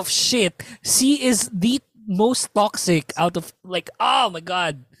pieces of shit. C is the most toxic out of oh my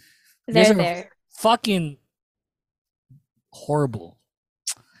god. They're fucking horrible.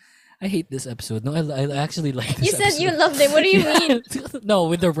 I hate this episode. No, I actually like this You said episode. you loved it. What do you mean? No,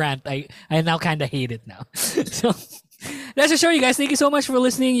 with the rant, I now kind of hate it now. So that's the show, you guys. Thank you so much for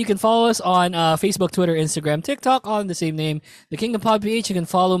listening. You can follow us on Facebook, Twitter, Instagram, TikTok on the same name, The Kingdom Pod PH. You can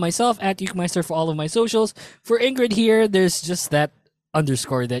follow myself at Yukmeister for all of my socials. For Ingrid here, there's just that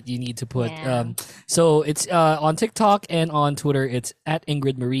underscore that you need to put. Yeah. So it's on TikTok and on Twitter, it's at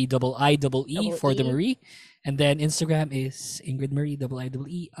Ingrid Marie IIE for the Marie. And then Instagram is Ingrid Marie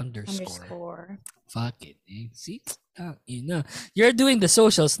IIE underscore. Fuck it. See? You're doing the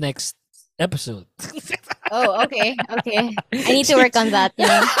socials next episode. Oh, okay. I need to work on that, you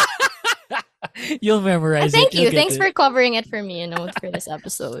know. You'll memorize it. Thank you. You'll get Thanks it. for covering it for me, for this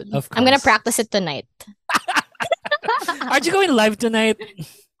episode. Of I'm gonna course. practice it tonight. Aren't you going live tonight?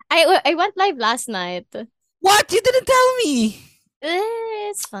 I went live last night. What? You didn't tell me.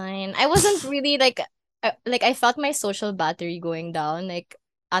 It's fine. I wasn't really I felt my social battery going down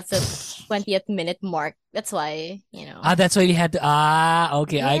at the 20th minute mark. That's why, you know. That's why you had to.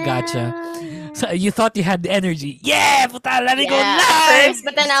 Okay, I gotcha. So you thought you had the energy. Yeah, puta, let me go at live. first,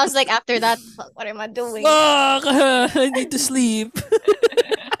 but then I was like, after that, fuck, what am I doing? Fuck, I need to sleep.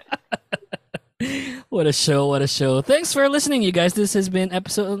 What a show. Thanks for listening, you guys. This has been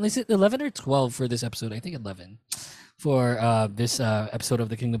episode, is it 11 or 12 for this episode? I think 11 for this episode of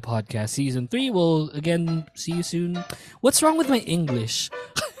the Kingdom Podcast Season 3. We'll again see you soon. What's wrong with my English?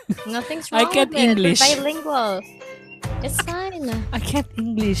 Nothing's I wrong can't with it. We're English. bilingual. It's fine. I can't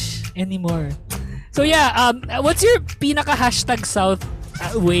English anymore. So yeah, what's your pinaka hashtag South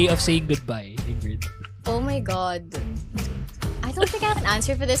way of saying goodbye, Ingrid? Oh my god. I don't think I have an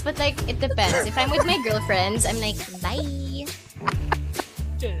answer for this, but it depends. If I'm with my girlfriends, I'm like, bye.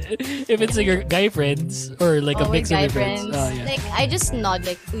 If it's your guy friends or a with mix of guy your friends. friends. Oh, yeah. I just nod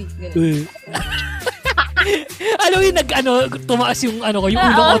uy, ganun. Ano yung tumaas yung ko, yung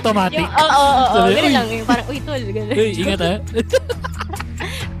ulong automatic. Oo. Ganun lang. Yung parang, uy, tol. Ganun. Uy, ingat ha.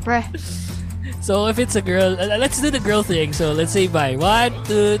 Bruh. So if it's a girl, let's do the girl thing. So let's say bye. 1,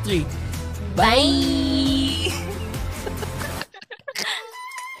 2, 3. Bye.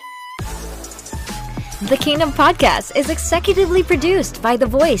 The Kingdom Podcast is executively produced by The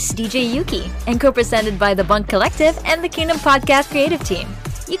Voice, DJ Yuki, and co-presented by The Bunk Collective and the Kingdom Podcast creative team.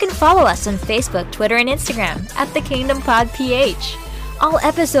 You can follow us on Facebook, Twitter, and Instagram at The Kingdom Pod PH. All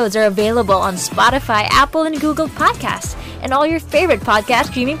episodes are available on Spotify, Apple, and Google Podcasts, and all your favorite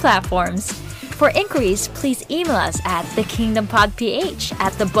podcast streaming platforms. For inquiries, please email us at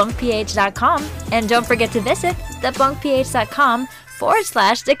thekingdompodph@thebunkph.com, and don't forget to visit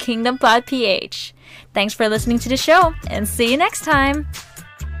thebunkph.com/thekingdompodph. Thanks for listening to the show, and see you next time!